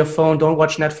 don't be on your phone, don't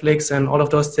watch Netflix and all of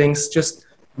those things. Just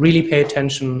really pay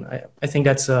attention. I think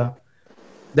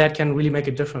that can really make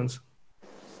a difference.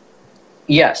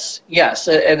 Yes, yes.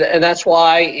 And that's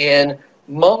why in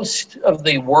most of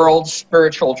the world's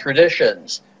spiritual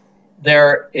traditions,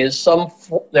 there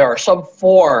are some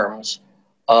forms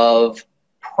of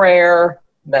prayer,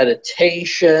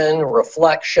 meditation,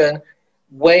 reflection,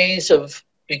 ways of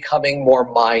becoming more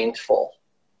mindful.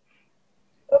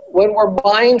 When we're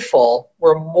mindful,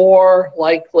 we're more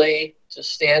likely to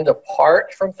stand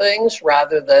apart from things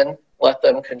rather than let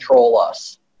them control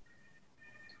us.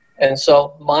 And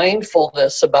so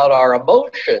mindfulness about our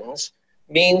emotions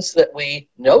means that we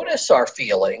notice our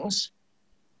feelings,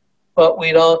 but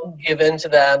we don't give in to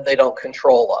them. They don't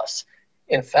control us.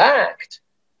 In fact,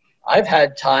 I've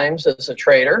had times as a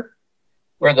trader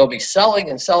where they'll be selling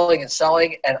and selling and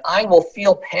selling, and I will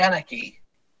feel panicky.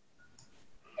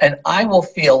 And I will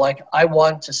feel like I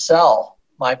want to sell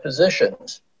my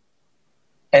positions.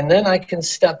 And then I can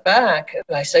step back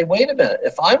and I say, wait a minute,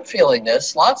 if I'm feeling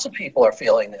this, lots of people are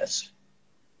feeling this.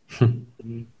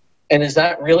 And is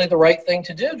that really the right thing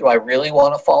to do? Do I really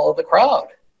want to follow the crowd?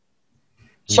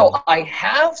 So I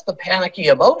have the panicky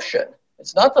emotion.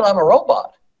 It's not that I'm a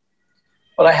robot,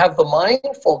 but I have the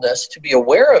mindfulness to be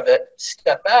aware of it,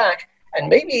 step back, and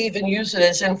maybe even use it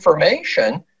as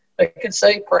information that could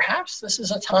say, perhaps this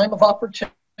is a time of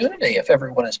opportunity if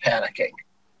everyone is panicking.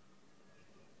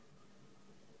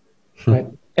 Right.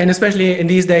 And especially in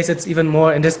these days, it's even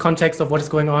more in this context of what is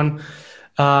going on.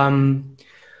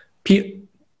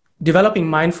 Developing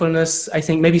mindfulness, I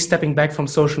think maybe stepping back from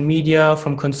social media,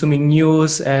 from consuming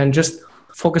news, and just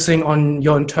focusing on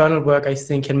your internal work, I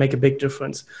think can make a big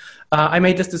difference. I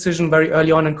made this decision very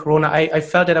early on in Corona. I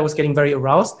felt that I was getting very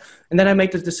aroused. And then I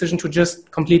made this decision to just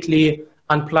completely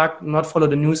unplug, not follow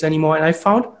the news anymore. And I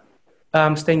found,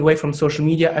 staying away from social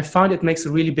media, I found it makes a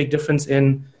really big difference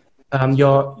in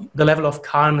the level of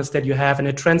calmness that you have, and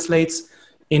it translates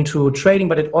into trading,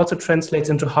 but it also translates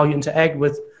into how you interact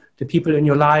with the people in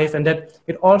your life, and that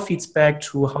it all feeds back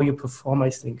to how you perform, I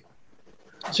think.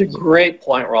 It's a great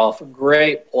point, Rolf. A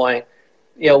great point.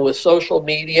 You know, with social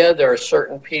media, there are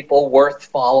certain people worth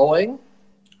following,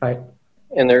 right?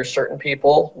 And there are certain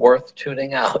people worth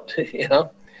tuning out. You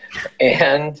know,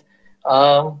 and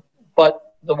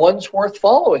but the ones worth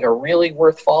following are really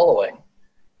worth following.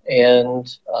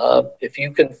 And if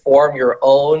you can form your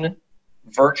own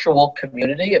virtual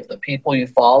community of the people you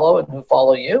follow and who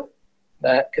follow you,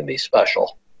 that can be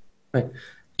special. Right.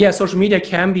 Yeah, social media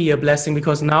can be a blessing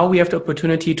because now we have the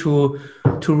opportunity to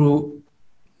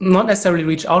not necessarily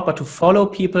reach out, but to follow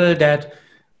people that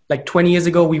like 20 years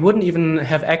ago we wouldn't even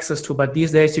have access to. But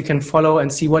these days you can follow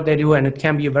and see what they do, and it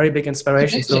can be a very big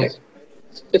inspiration.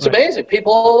 It's amazing.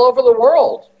 People all over the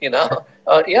world, you know,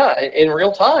 in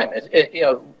real time. You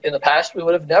know, in the past, we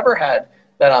would have never had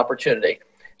that opportunity.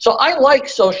 So I like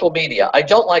social media. I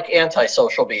don't like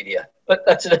anti-social media, but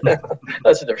that's a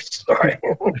different story.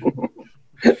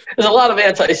 There's a lot of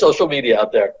anti-social media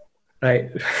out there. Right.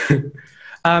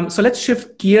 So let's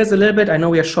shift gears a little bit. I know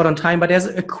we are short on time, but there's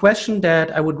a question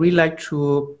that I would really like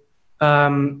to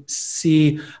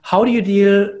see. How do you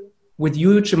deal with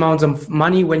huge amounts of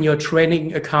money when your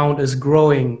trading account is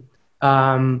growing?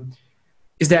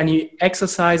 Is there any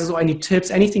exercises or any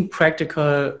tips, anything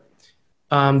practical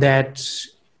that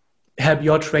help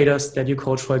your traders that you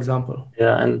coach, for example?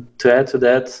 Yeah, and to add to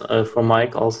that, for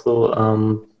Mike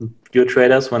also, your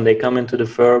traders, when they come into the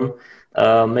firm,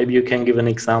 maybe you can give an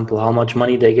example how much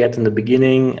money they get in the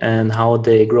beginning and how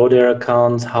they grow their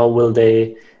accounts, how will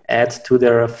they add to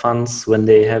their funds when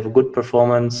they have a good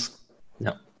performance.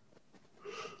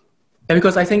 Yeah,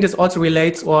 because I think this also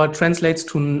relates or translates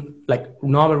to like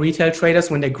normal retail traders.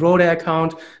 When they grow their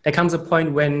account, there comes a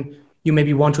point when you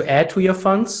maybe want to add to your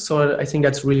funds. So I think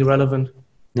that's really relevant.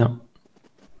 Yeah.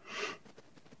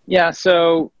 Yeah.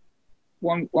 So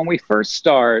when we first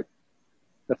start,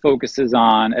 the focus is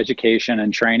on education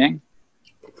and training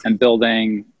and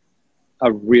building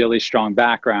a really strong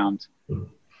background.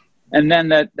 And then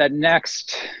that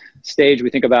next stage we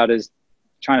think about is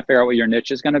trying to figure out what your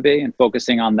niche is going to be and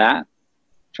focusing on that,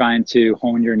 trying to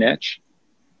hone your niche.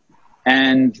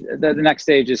 And the next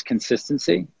stage is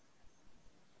consistency.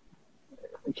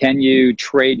 Can you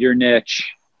trade your niche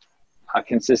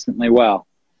consistently well?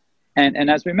 And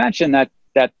as we mentioned,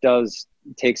 that does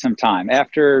take some time.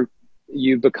 After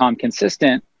you become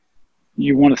consistent,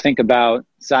 you want to think about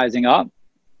sizing up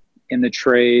in the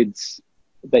trades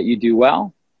that you do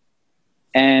well.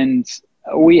 And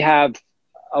we have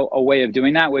a way of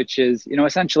doing that, which is,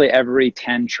 essentially every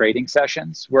 10 trading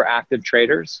sessions, we're active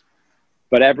traders.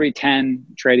 But every 10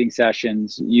 trading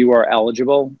sessions, you are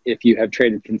eligible, if you have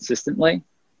traded consistently,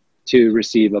 to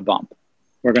receive a bump.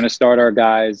 We're going to start our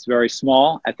guys very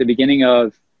small. At the beginning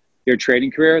of your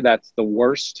trading career, that's the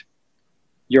worst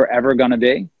you're ever going to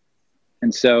be.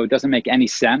 And so it doesn't make any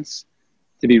sense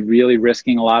to be really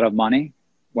risking a lot of money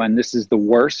when this is the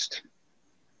worst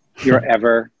you're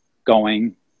ever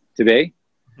going to be.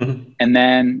 And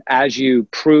then as you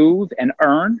prove and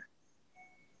earn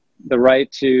the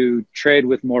right to trade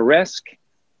with more risk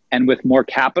and with more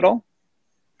capital,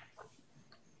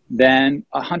 then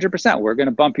 100%, we're going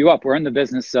to bump you up. We're in the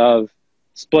business of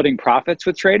splitting profits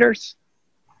with traders.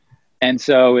 And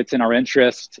so it's in our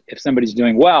interest, if somebody's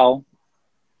doing well,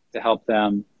 to help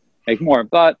them make more.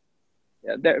 But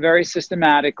very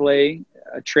systematically,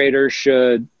 traders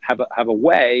should have a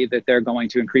way that they're going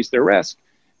to increase their risk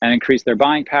and increase their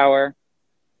buying power.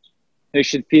 They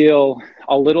should feel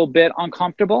a little bit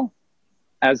uncomfortable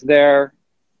as they're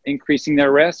increasing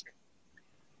their risk,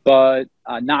 but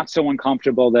not so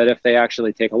uncomfortable that if they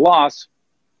actually take a loss,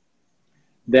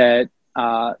 that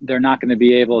they're not going to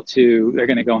be able to, they're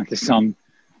going to go into some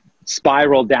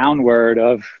spiral downward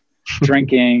of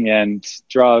drinking and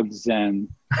drugs and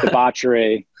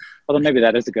debauchery. Although maybe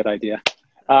that is a good idea.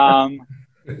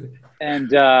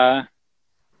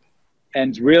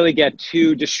 And really get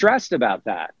too distressed about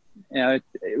that.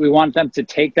 We want them to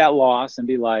take that loss and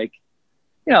be like,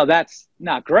 that's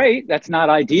not great. That's not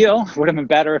ideal. Would have been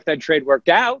better if that trade worked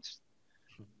out.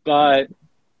 But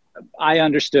I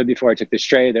understood before I took this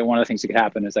trade that one of the things that could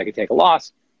happen is I could take a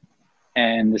loss.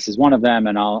 And this is one of them,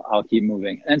 and I'll keep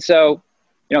moving. And so,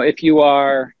 if you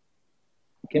are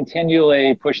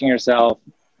continually pushing yourself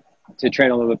to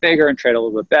trade a little bit bigger and trade a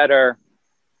little bit better,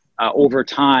 over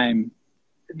time,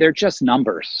 they're just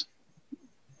numbers.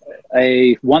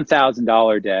 A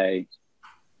 $1,000 day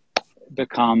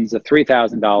becomes a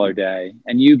 $3,000 day,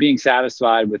 and you being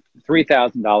satisfied with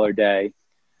 $3,000 day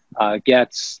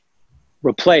gets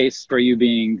replaced for you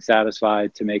being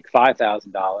satisfied to make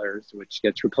 $5,000, which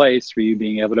gets replaced for you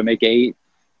being able to make $8,000.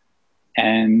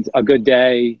 And a good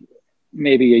day,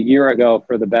 maybe a year ago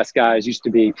for the best guys, used to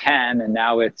be 10, and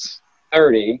now it's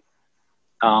 30.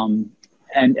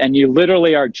 And you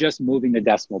literally are just moving the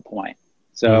decimal point.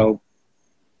 So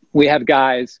we have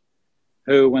guys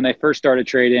who, when they first started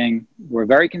trading, were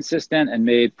very consistent and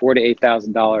made $4,000 to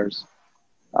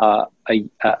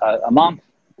 $8,000 a month,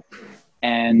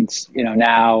 and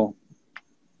now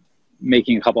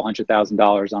making a couple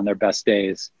 $100,000 on their best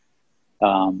days,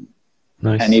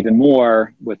 nice. And even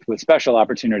more with special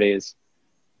opportunities.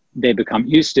 They become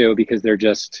used to, because they're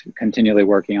just continually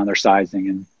working on their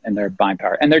sizing and their buying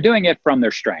power, and they're doing it from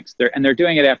their strengths. They're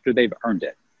doing it after they've earned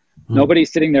it.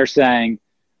 Nobody's sitting there saying,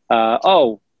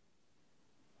 "Oh,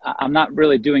 I'm not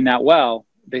really doing that well."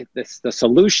 The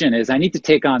solution is I need to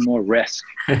take on more risk.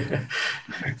 I'm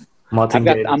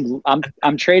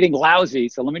trading lousy,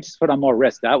 so let me just put on more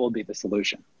risk. That will be the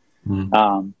solution.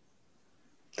 Mike,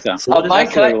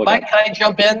 can I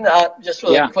jump in just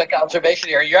with a quick observation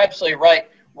here? You're absolutely right.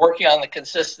 Working on the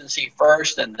consistency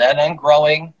first and then on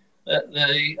growing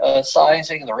the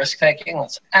sizing and the risk taking.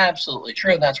 That's absolutely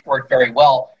true. And that's worked very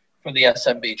well for the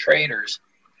SMB traders.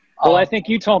 Well, I think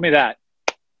you told me that.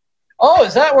 Oh,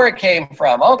 is that where it came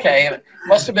from? Okay. It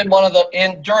must have been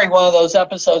during one of those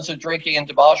episodes of Drinking and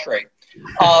Debauchery.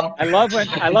 I love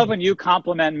when you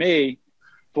compliment me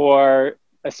for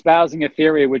espousing a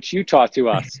theory which you taught to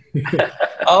us.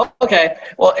 Oh, okay.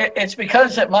 Well, it's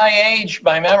because at my age,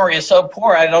 my memory is so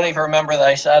poor, I don't even remember that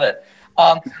I said it.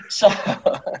 So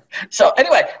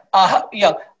anyway,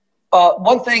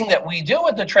 one thing that we do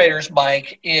with the traders,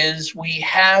 Mike, is we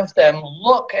have them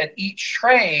look at each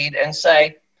trade and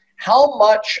say, how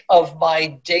much of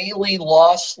my daily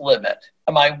loss limit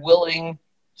am I willing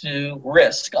to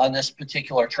risk on this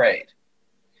particular trade?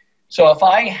 So if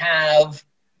I have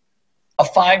a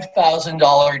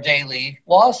 $5,000 daily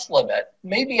loss limit,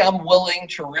 maybe I'm willing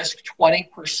to risk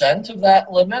 20% of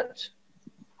that limit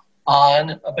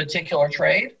on a particular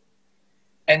trade.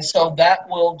 And so that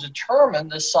will determine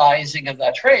the sizing of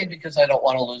that trade, because I don't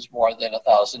want to lose more than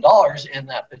 $1,000 in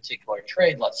that particular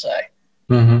trade, let's say.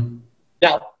 Mm-hmm.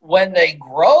 Now, when they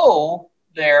grow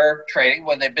their trading,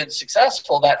 when they've been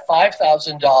successful, that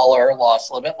 $5,000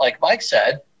 loss limit, like Mike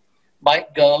said,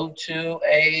 might go to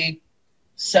a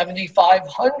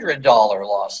 $7,500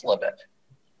 loss limit.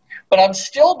 But I'm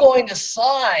still going to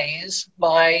size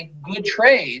my good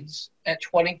trades at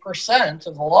 20%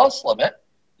 of the loss limit.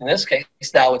 In this case,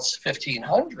 now it's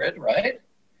 1,500, right?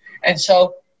 And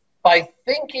so by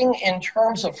thinking in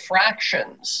terms of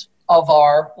fractions of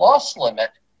our loss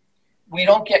limit, we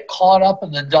don't get caught up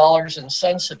in the dollars and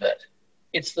cents of it.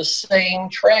 It's the same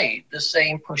trade, the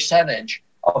same percentage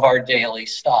of our daily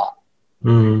stop.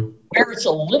 Mm. Where it's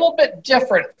a little bit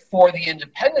different for the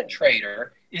independent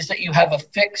trader is that you have a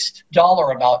fixed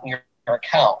dollar amount in your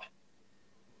account.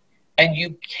 And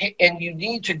you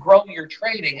need to grow your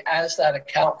trading as that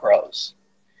account grows.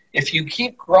 If you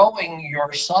keep growing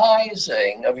your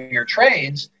sizing of your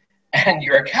trades and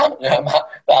your account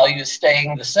value is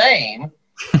staying the same,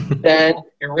 then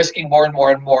you're risking more and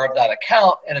more and more of that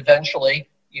account, and eventually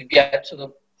you get to the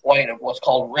point of what's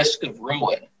called risk of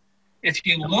ruin. If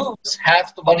you lose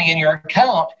half the money in your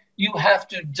account, you have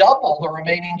to double the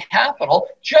remaining capital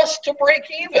just to break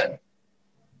even.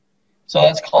 So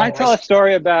that's called I tell a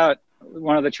story about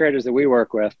one of the traders that we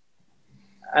work with.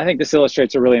 I think this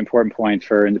illustrates a really important point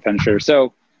for independent traders.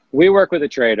 So we work with a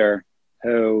trader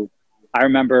who I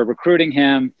remember recruiting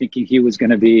him thinking he was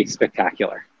going to be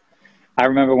spectacular. I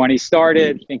remember when he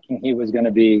started thinking he was going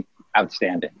to be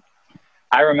outstanding.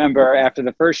 I remember after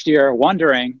the first year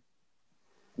wondering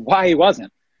why he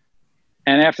wasn't.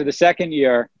 And after the second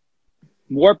year,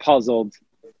 more puzzled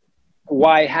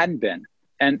why he hadn't been.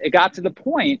 And it got to the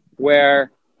point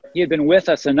where he had been with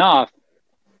us enough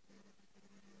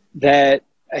that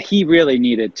he really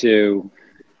needed to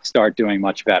start doing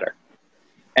much better.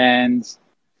 And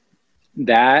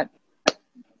that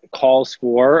calls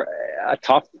for a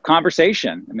tough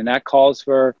conversation. I mean, that calls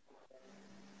for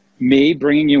me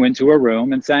bringing you into a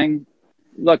room and saying,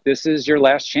 look, this is your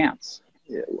last chance.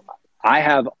 I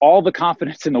have all the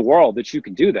confidence in the world that you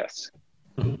can do this.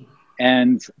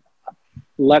 And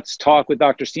let's talk with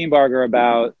Dr. Steenbarger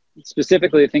about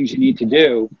specifically the things you need to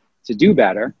do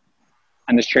better.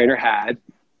 And this trader had.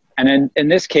 And in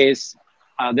this case,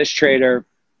 this trader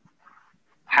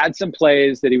had some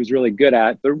plays that he was really good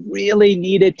at, but really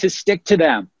needed to stick to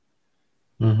them.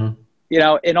 Mm-hmm. You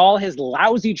know, in all his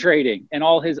lousy trading and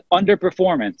all his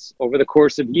underperformance over the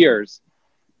course of years,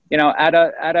 you know, at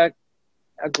a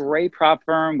great prop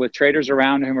firm with traders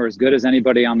around him who are as good as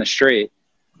anybody on the street,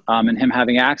 and him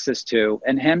having access to,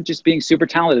 and him just being super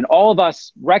talented, and all of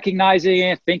us recognizing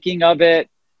it, thinking of it,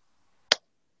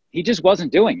 he just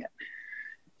wasn't doing it.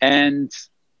 And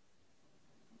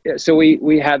so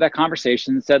we had that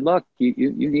conversation and said, look,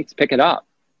 you need to pick it up,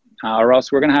 or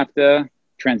else we're going to have to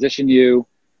transition you,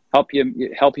 help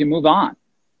you move on.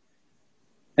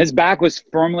 His back was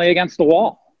firmly against the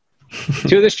wall.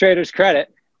 To this trader's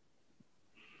credit,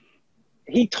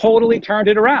 he totally turned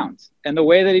it around. And the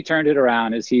way that he turned it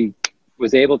around is he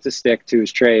was able to stick to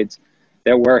his trades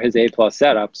that were his A+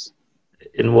 setups.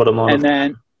 In what amount?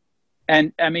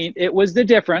 And I mean, it was the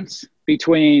difference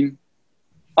between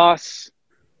us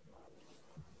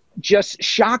just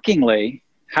shockingly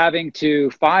having to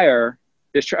fire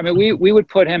this. I mean, we would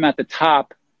put him at the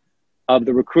top of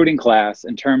the recruiting class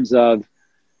in terms of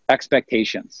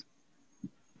expectations.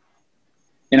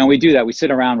 You know, we do that. We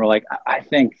sit around, we're like, I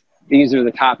think these are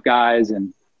the top guys,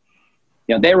 and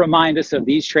you know, they remind us of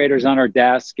these traders on our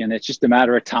desk, and it's just a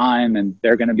matter of time, and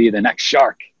they're going to be the next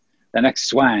Shark, the next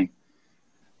Swang,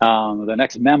 the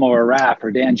next Memo or Raph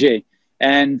or Dan G.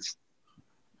 And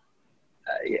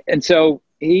so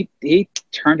he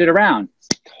turned it around,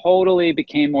 totally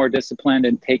became more disciplined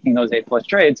in taking those A+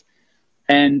 trades,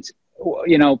 and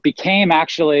you know, became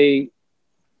actually,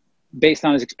 based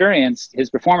on his experience, his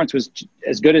performance was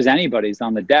as good as anybody's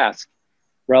on the desk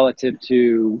relative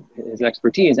to his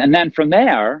expertise. And then from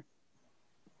there,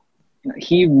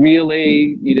 he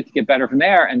really needed to get better from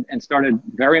there, and started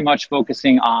very much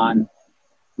focusing on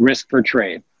risk per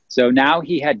trade. So now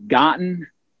he had gotten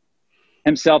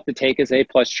himself to take his A+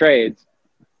 trades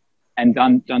and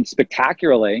done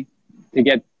spectacularly. To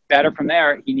get better from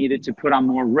there, he needed to put on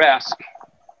more risk,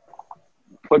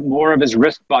 put more of his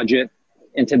risk budget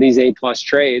into these A+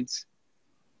 trades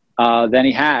than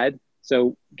he had.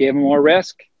 So gave him more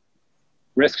risk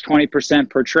 20%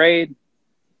 per trade.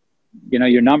 You know,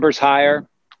 your number's higher,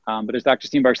 but as Dr.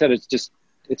 Steenbarger said, it's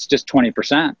just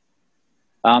 20%.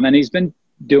 And he's been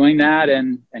doing that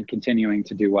and continuing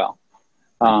to do well.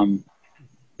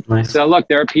 Nice. So look,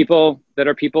 there are people that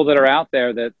are out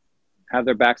there that have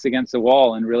their backs against the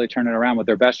wall and really turn it around with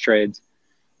their best trades,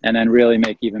 and then really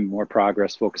make even more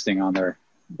progress focusing on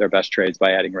their best trades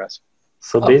by adding risk.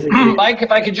 So basically, Mike,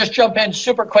 if I could just jump in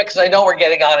super quick, because I know we're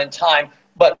getting on in time,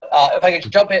 but if I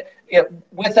could jump in,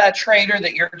 with that trader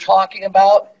that you're talking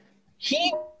about,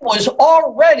 he was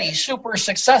already super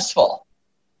successful.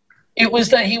 It was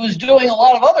that he was doing a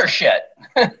lot of other shit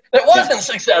that wasn't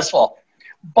successful.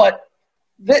 But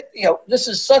this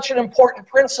is such an important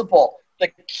principle. The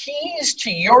keys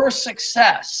to your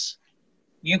success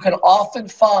you can often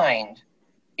find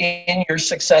in your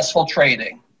successful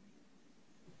trading.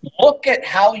 Look at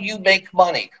how you make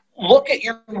money. Look at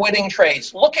your winning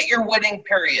trades. Look at your winning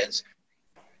periods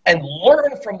and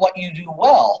learn from what you do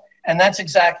well. And that's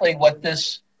exactly what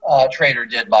this trader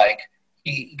did, Mike.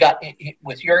 He got,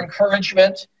 with your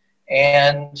encouragement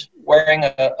and wearing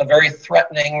a very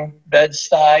threatening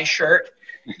Bed-Stuy shirt,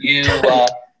 you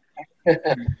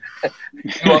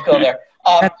won't go there.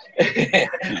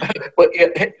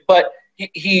 But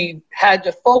he had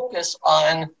to focus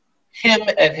on him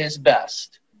at his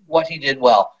best, what he did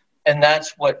well. And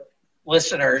that's what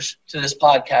listeners to this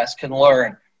podcast can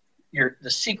learn. The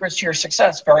secrets to your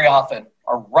success very often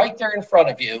are right there in front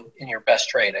of you in your best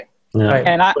trading. yeah.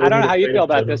 And I don't know how you feel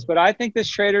about this, but I think this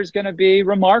trader is going to be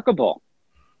remarkable.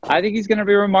 I think he's going to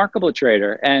be a remarkable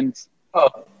trader. And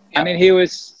I mean, he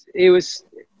was,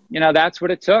 that's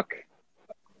what it took.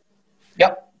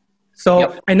 Yep.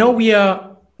 So I know we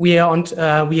are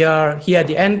here at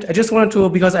the end. I just wanted to,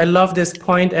 because I love this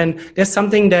point, and there's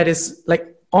something that is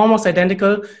like almost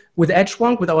identical with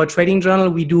Edgewonk, with our trading journal.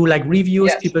 We do like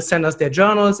reviews. Yes. People send us their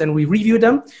journals and we review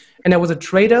them. And there was a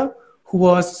trader who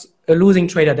was a losing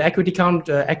trader. The equity count,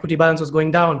 equity balance was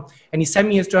going down. And he sent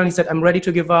me his journal. He said, I'm ready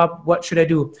to give up. What should I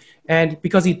do? And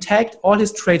because he tagged all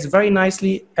his trades very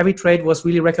nicely, every trade was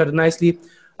really recorded nicely.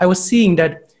 I was seeing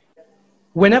that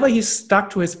whenever he stuck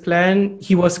to his plan,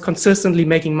 he was consistently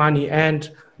making money,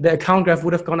 and the account graph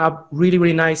would have gone up really,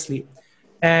 really nicely.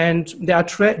 And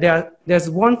there's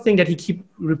one thing that he keep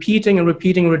repeating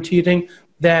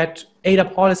that ate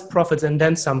up all his profits and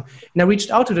then some. And I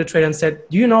reached out to the trader and said,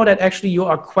 do you know that actually you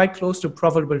are quite close to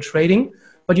profitable trading,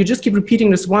 but you just keep repeating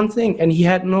this one thing? And he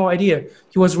had no idea.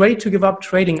 He was ready to give up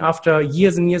trading after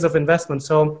years and years of investment.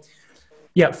 So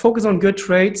yeah, focus on good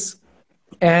trades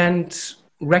and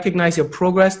recognize your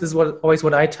progress. This is always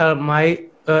what I tell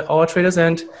our traders,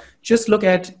 and just look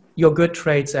at your good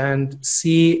trades and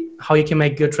see how you can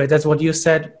make good trades. That's what you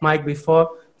said, Mike, before.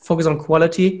 Focus on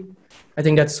quality. I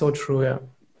think that's so true. Yeah.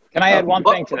 Can I add one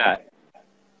thing to that?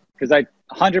 Because I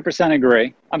 100%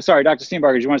 agree. I'm sorry, Dr.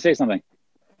 Steenbarger, do you want to say something?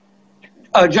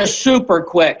 Just super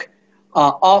quick.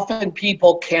 Often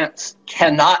people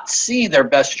cannot see their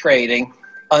best trading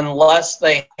unless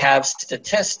they have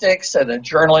statistics and a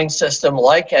journaling system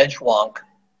like Edgewonk.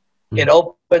 It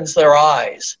opens their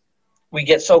eyes. We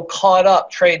get so caught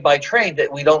up trade by trade that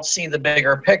we don't see the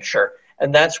bigger picture.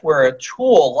 And that's where a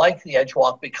tool like the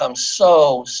Edgewonk becomes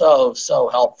so, so, so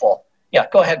helpful. Yeah,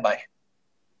 go ahead, Mike.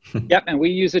 Yep, and we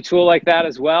use a tool like that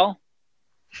as well.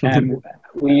 And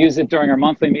we use it during our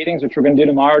monthly meetings, which we're going to do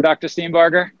tomorrow, Dr.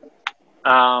 Steenbarger.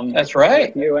 That's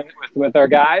right. With you and with our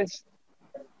guys.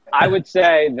 I would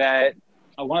say that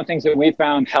one of the things that we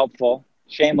found helpful,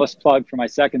 shameless plug for my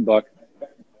second book.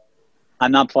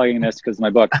 I'm not plugging this because of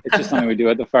my book. It's just something we do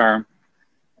at the firm.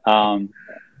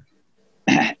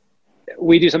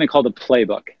 We do something called a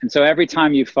playbook. And so every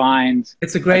time you find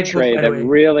it's a great trade book, that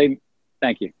really,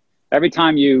 thank you. Every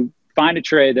time you find a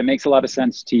trade that makes a lot of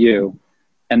sense to you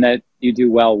and that you do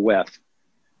well with,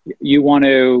 you want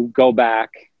to go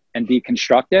back and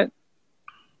deconstruct it.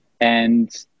 And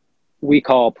we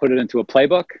put it into a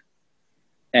playbook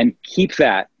and keep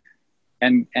that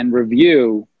and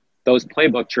review those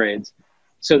playbook trades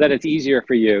so that it's easier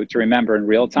for you to remember in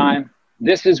real time.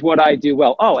 This is what I do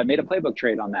well. Oh, I made a playbook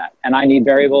trade on that. And I need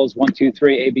variables 1, 2,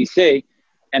 3, ABC.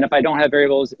 And if I don't have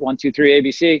variables 1, 2, 3,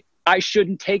 ABC, I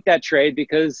shouldn't take that trade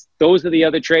because those are the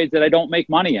other trades that I don't make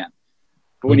money in.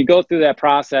 But when you go through that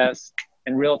process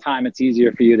in real time, it's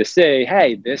easier for you to say,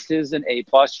 hey, this is an A+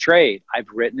 trade. I've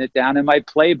written it down in my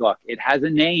playbook. It has a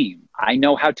name. I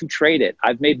know how to trade it.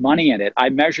 I've made money in it. I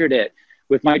measured it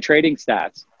with my trading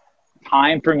stats.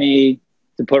 Time for me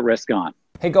to put risk on.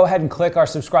 Hey, go ahead and click our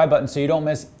subscribe button so you don't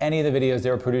miss any of the videos that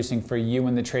we're producing for you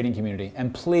in the trading community.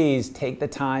 And please take the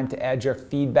time to add your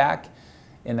feedback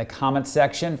in the comment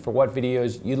section for what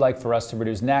videos you'd like for us to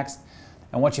produce next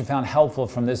and what you found helpful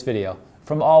from this video.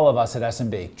 From all of us at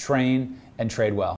S&B, train and trade well.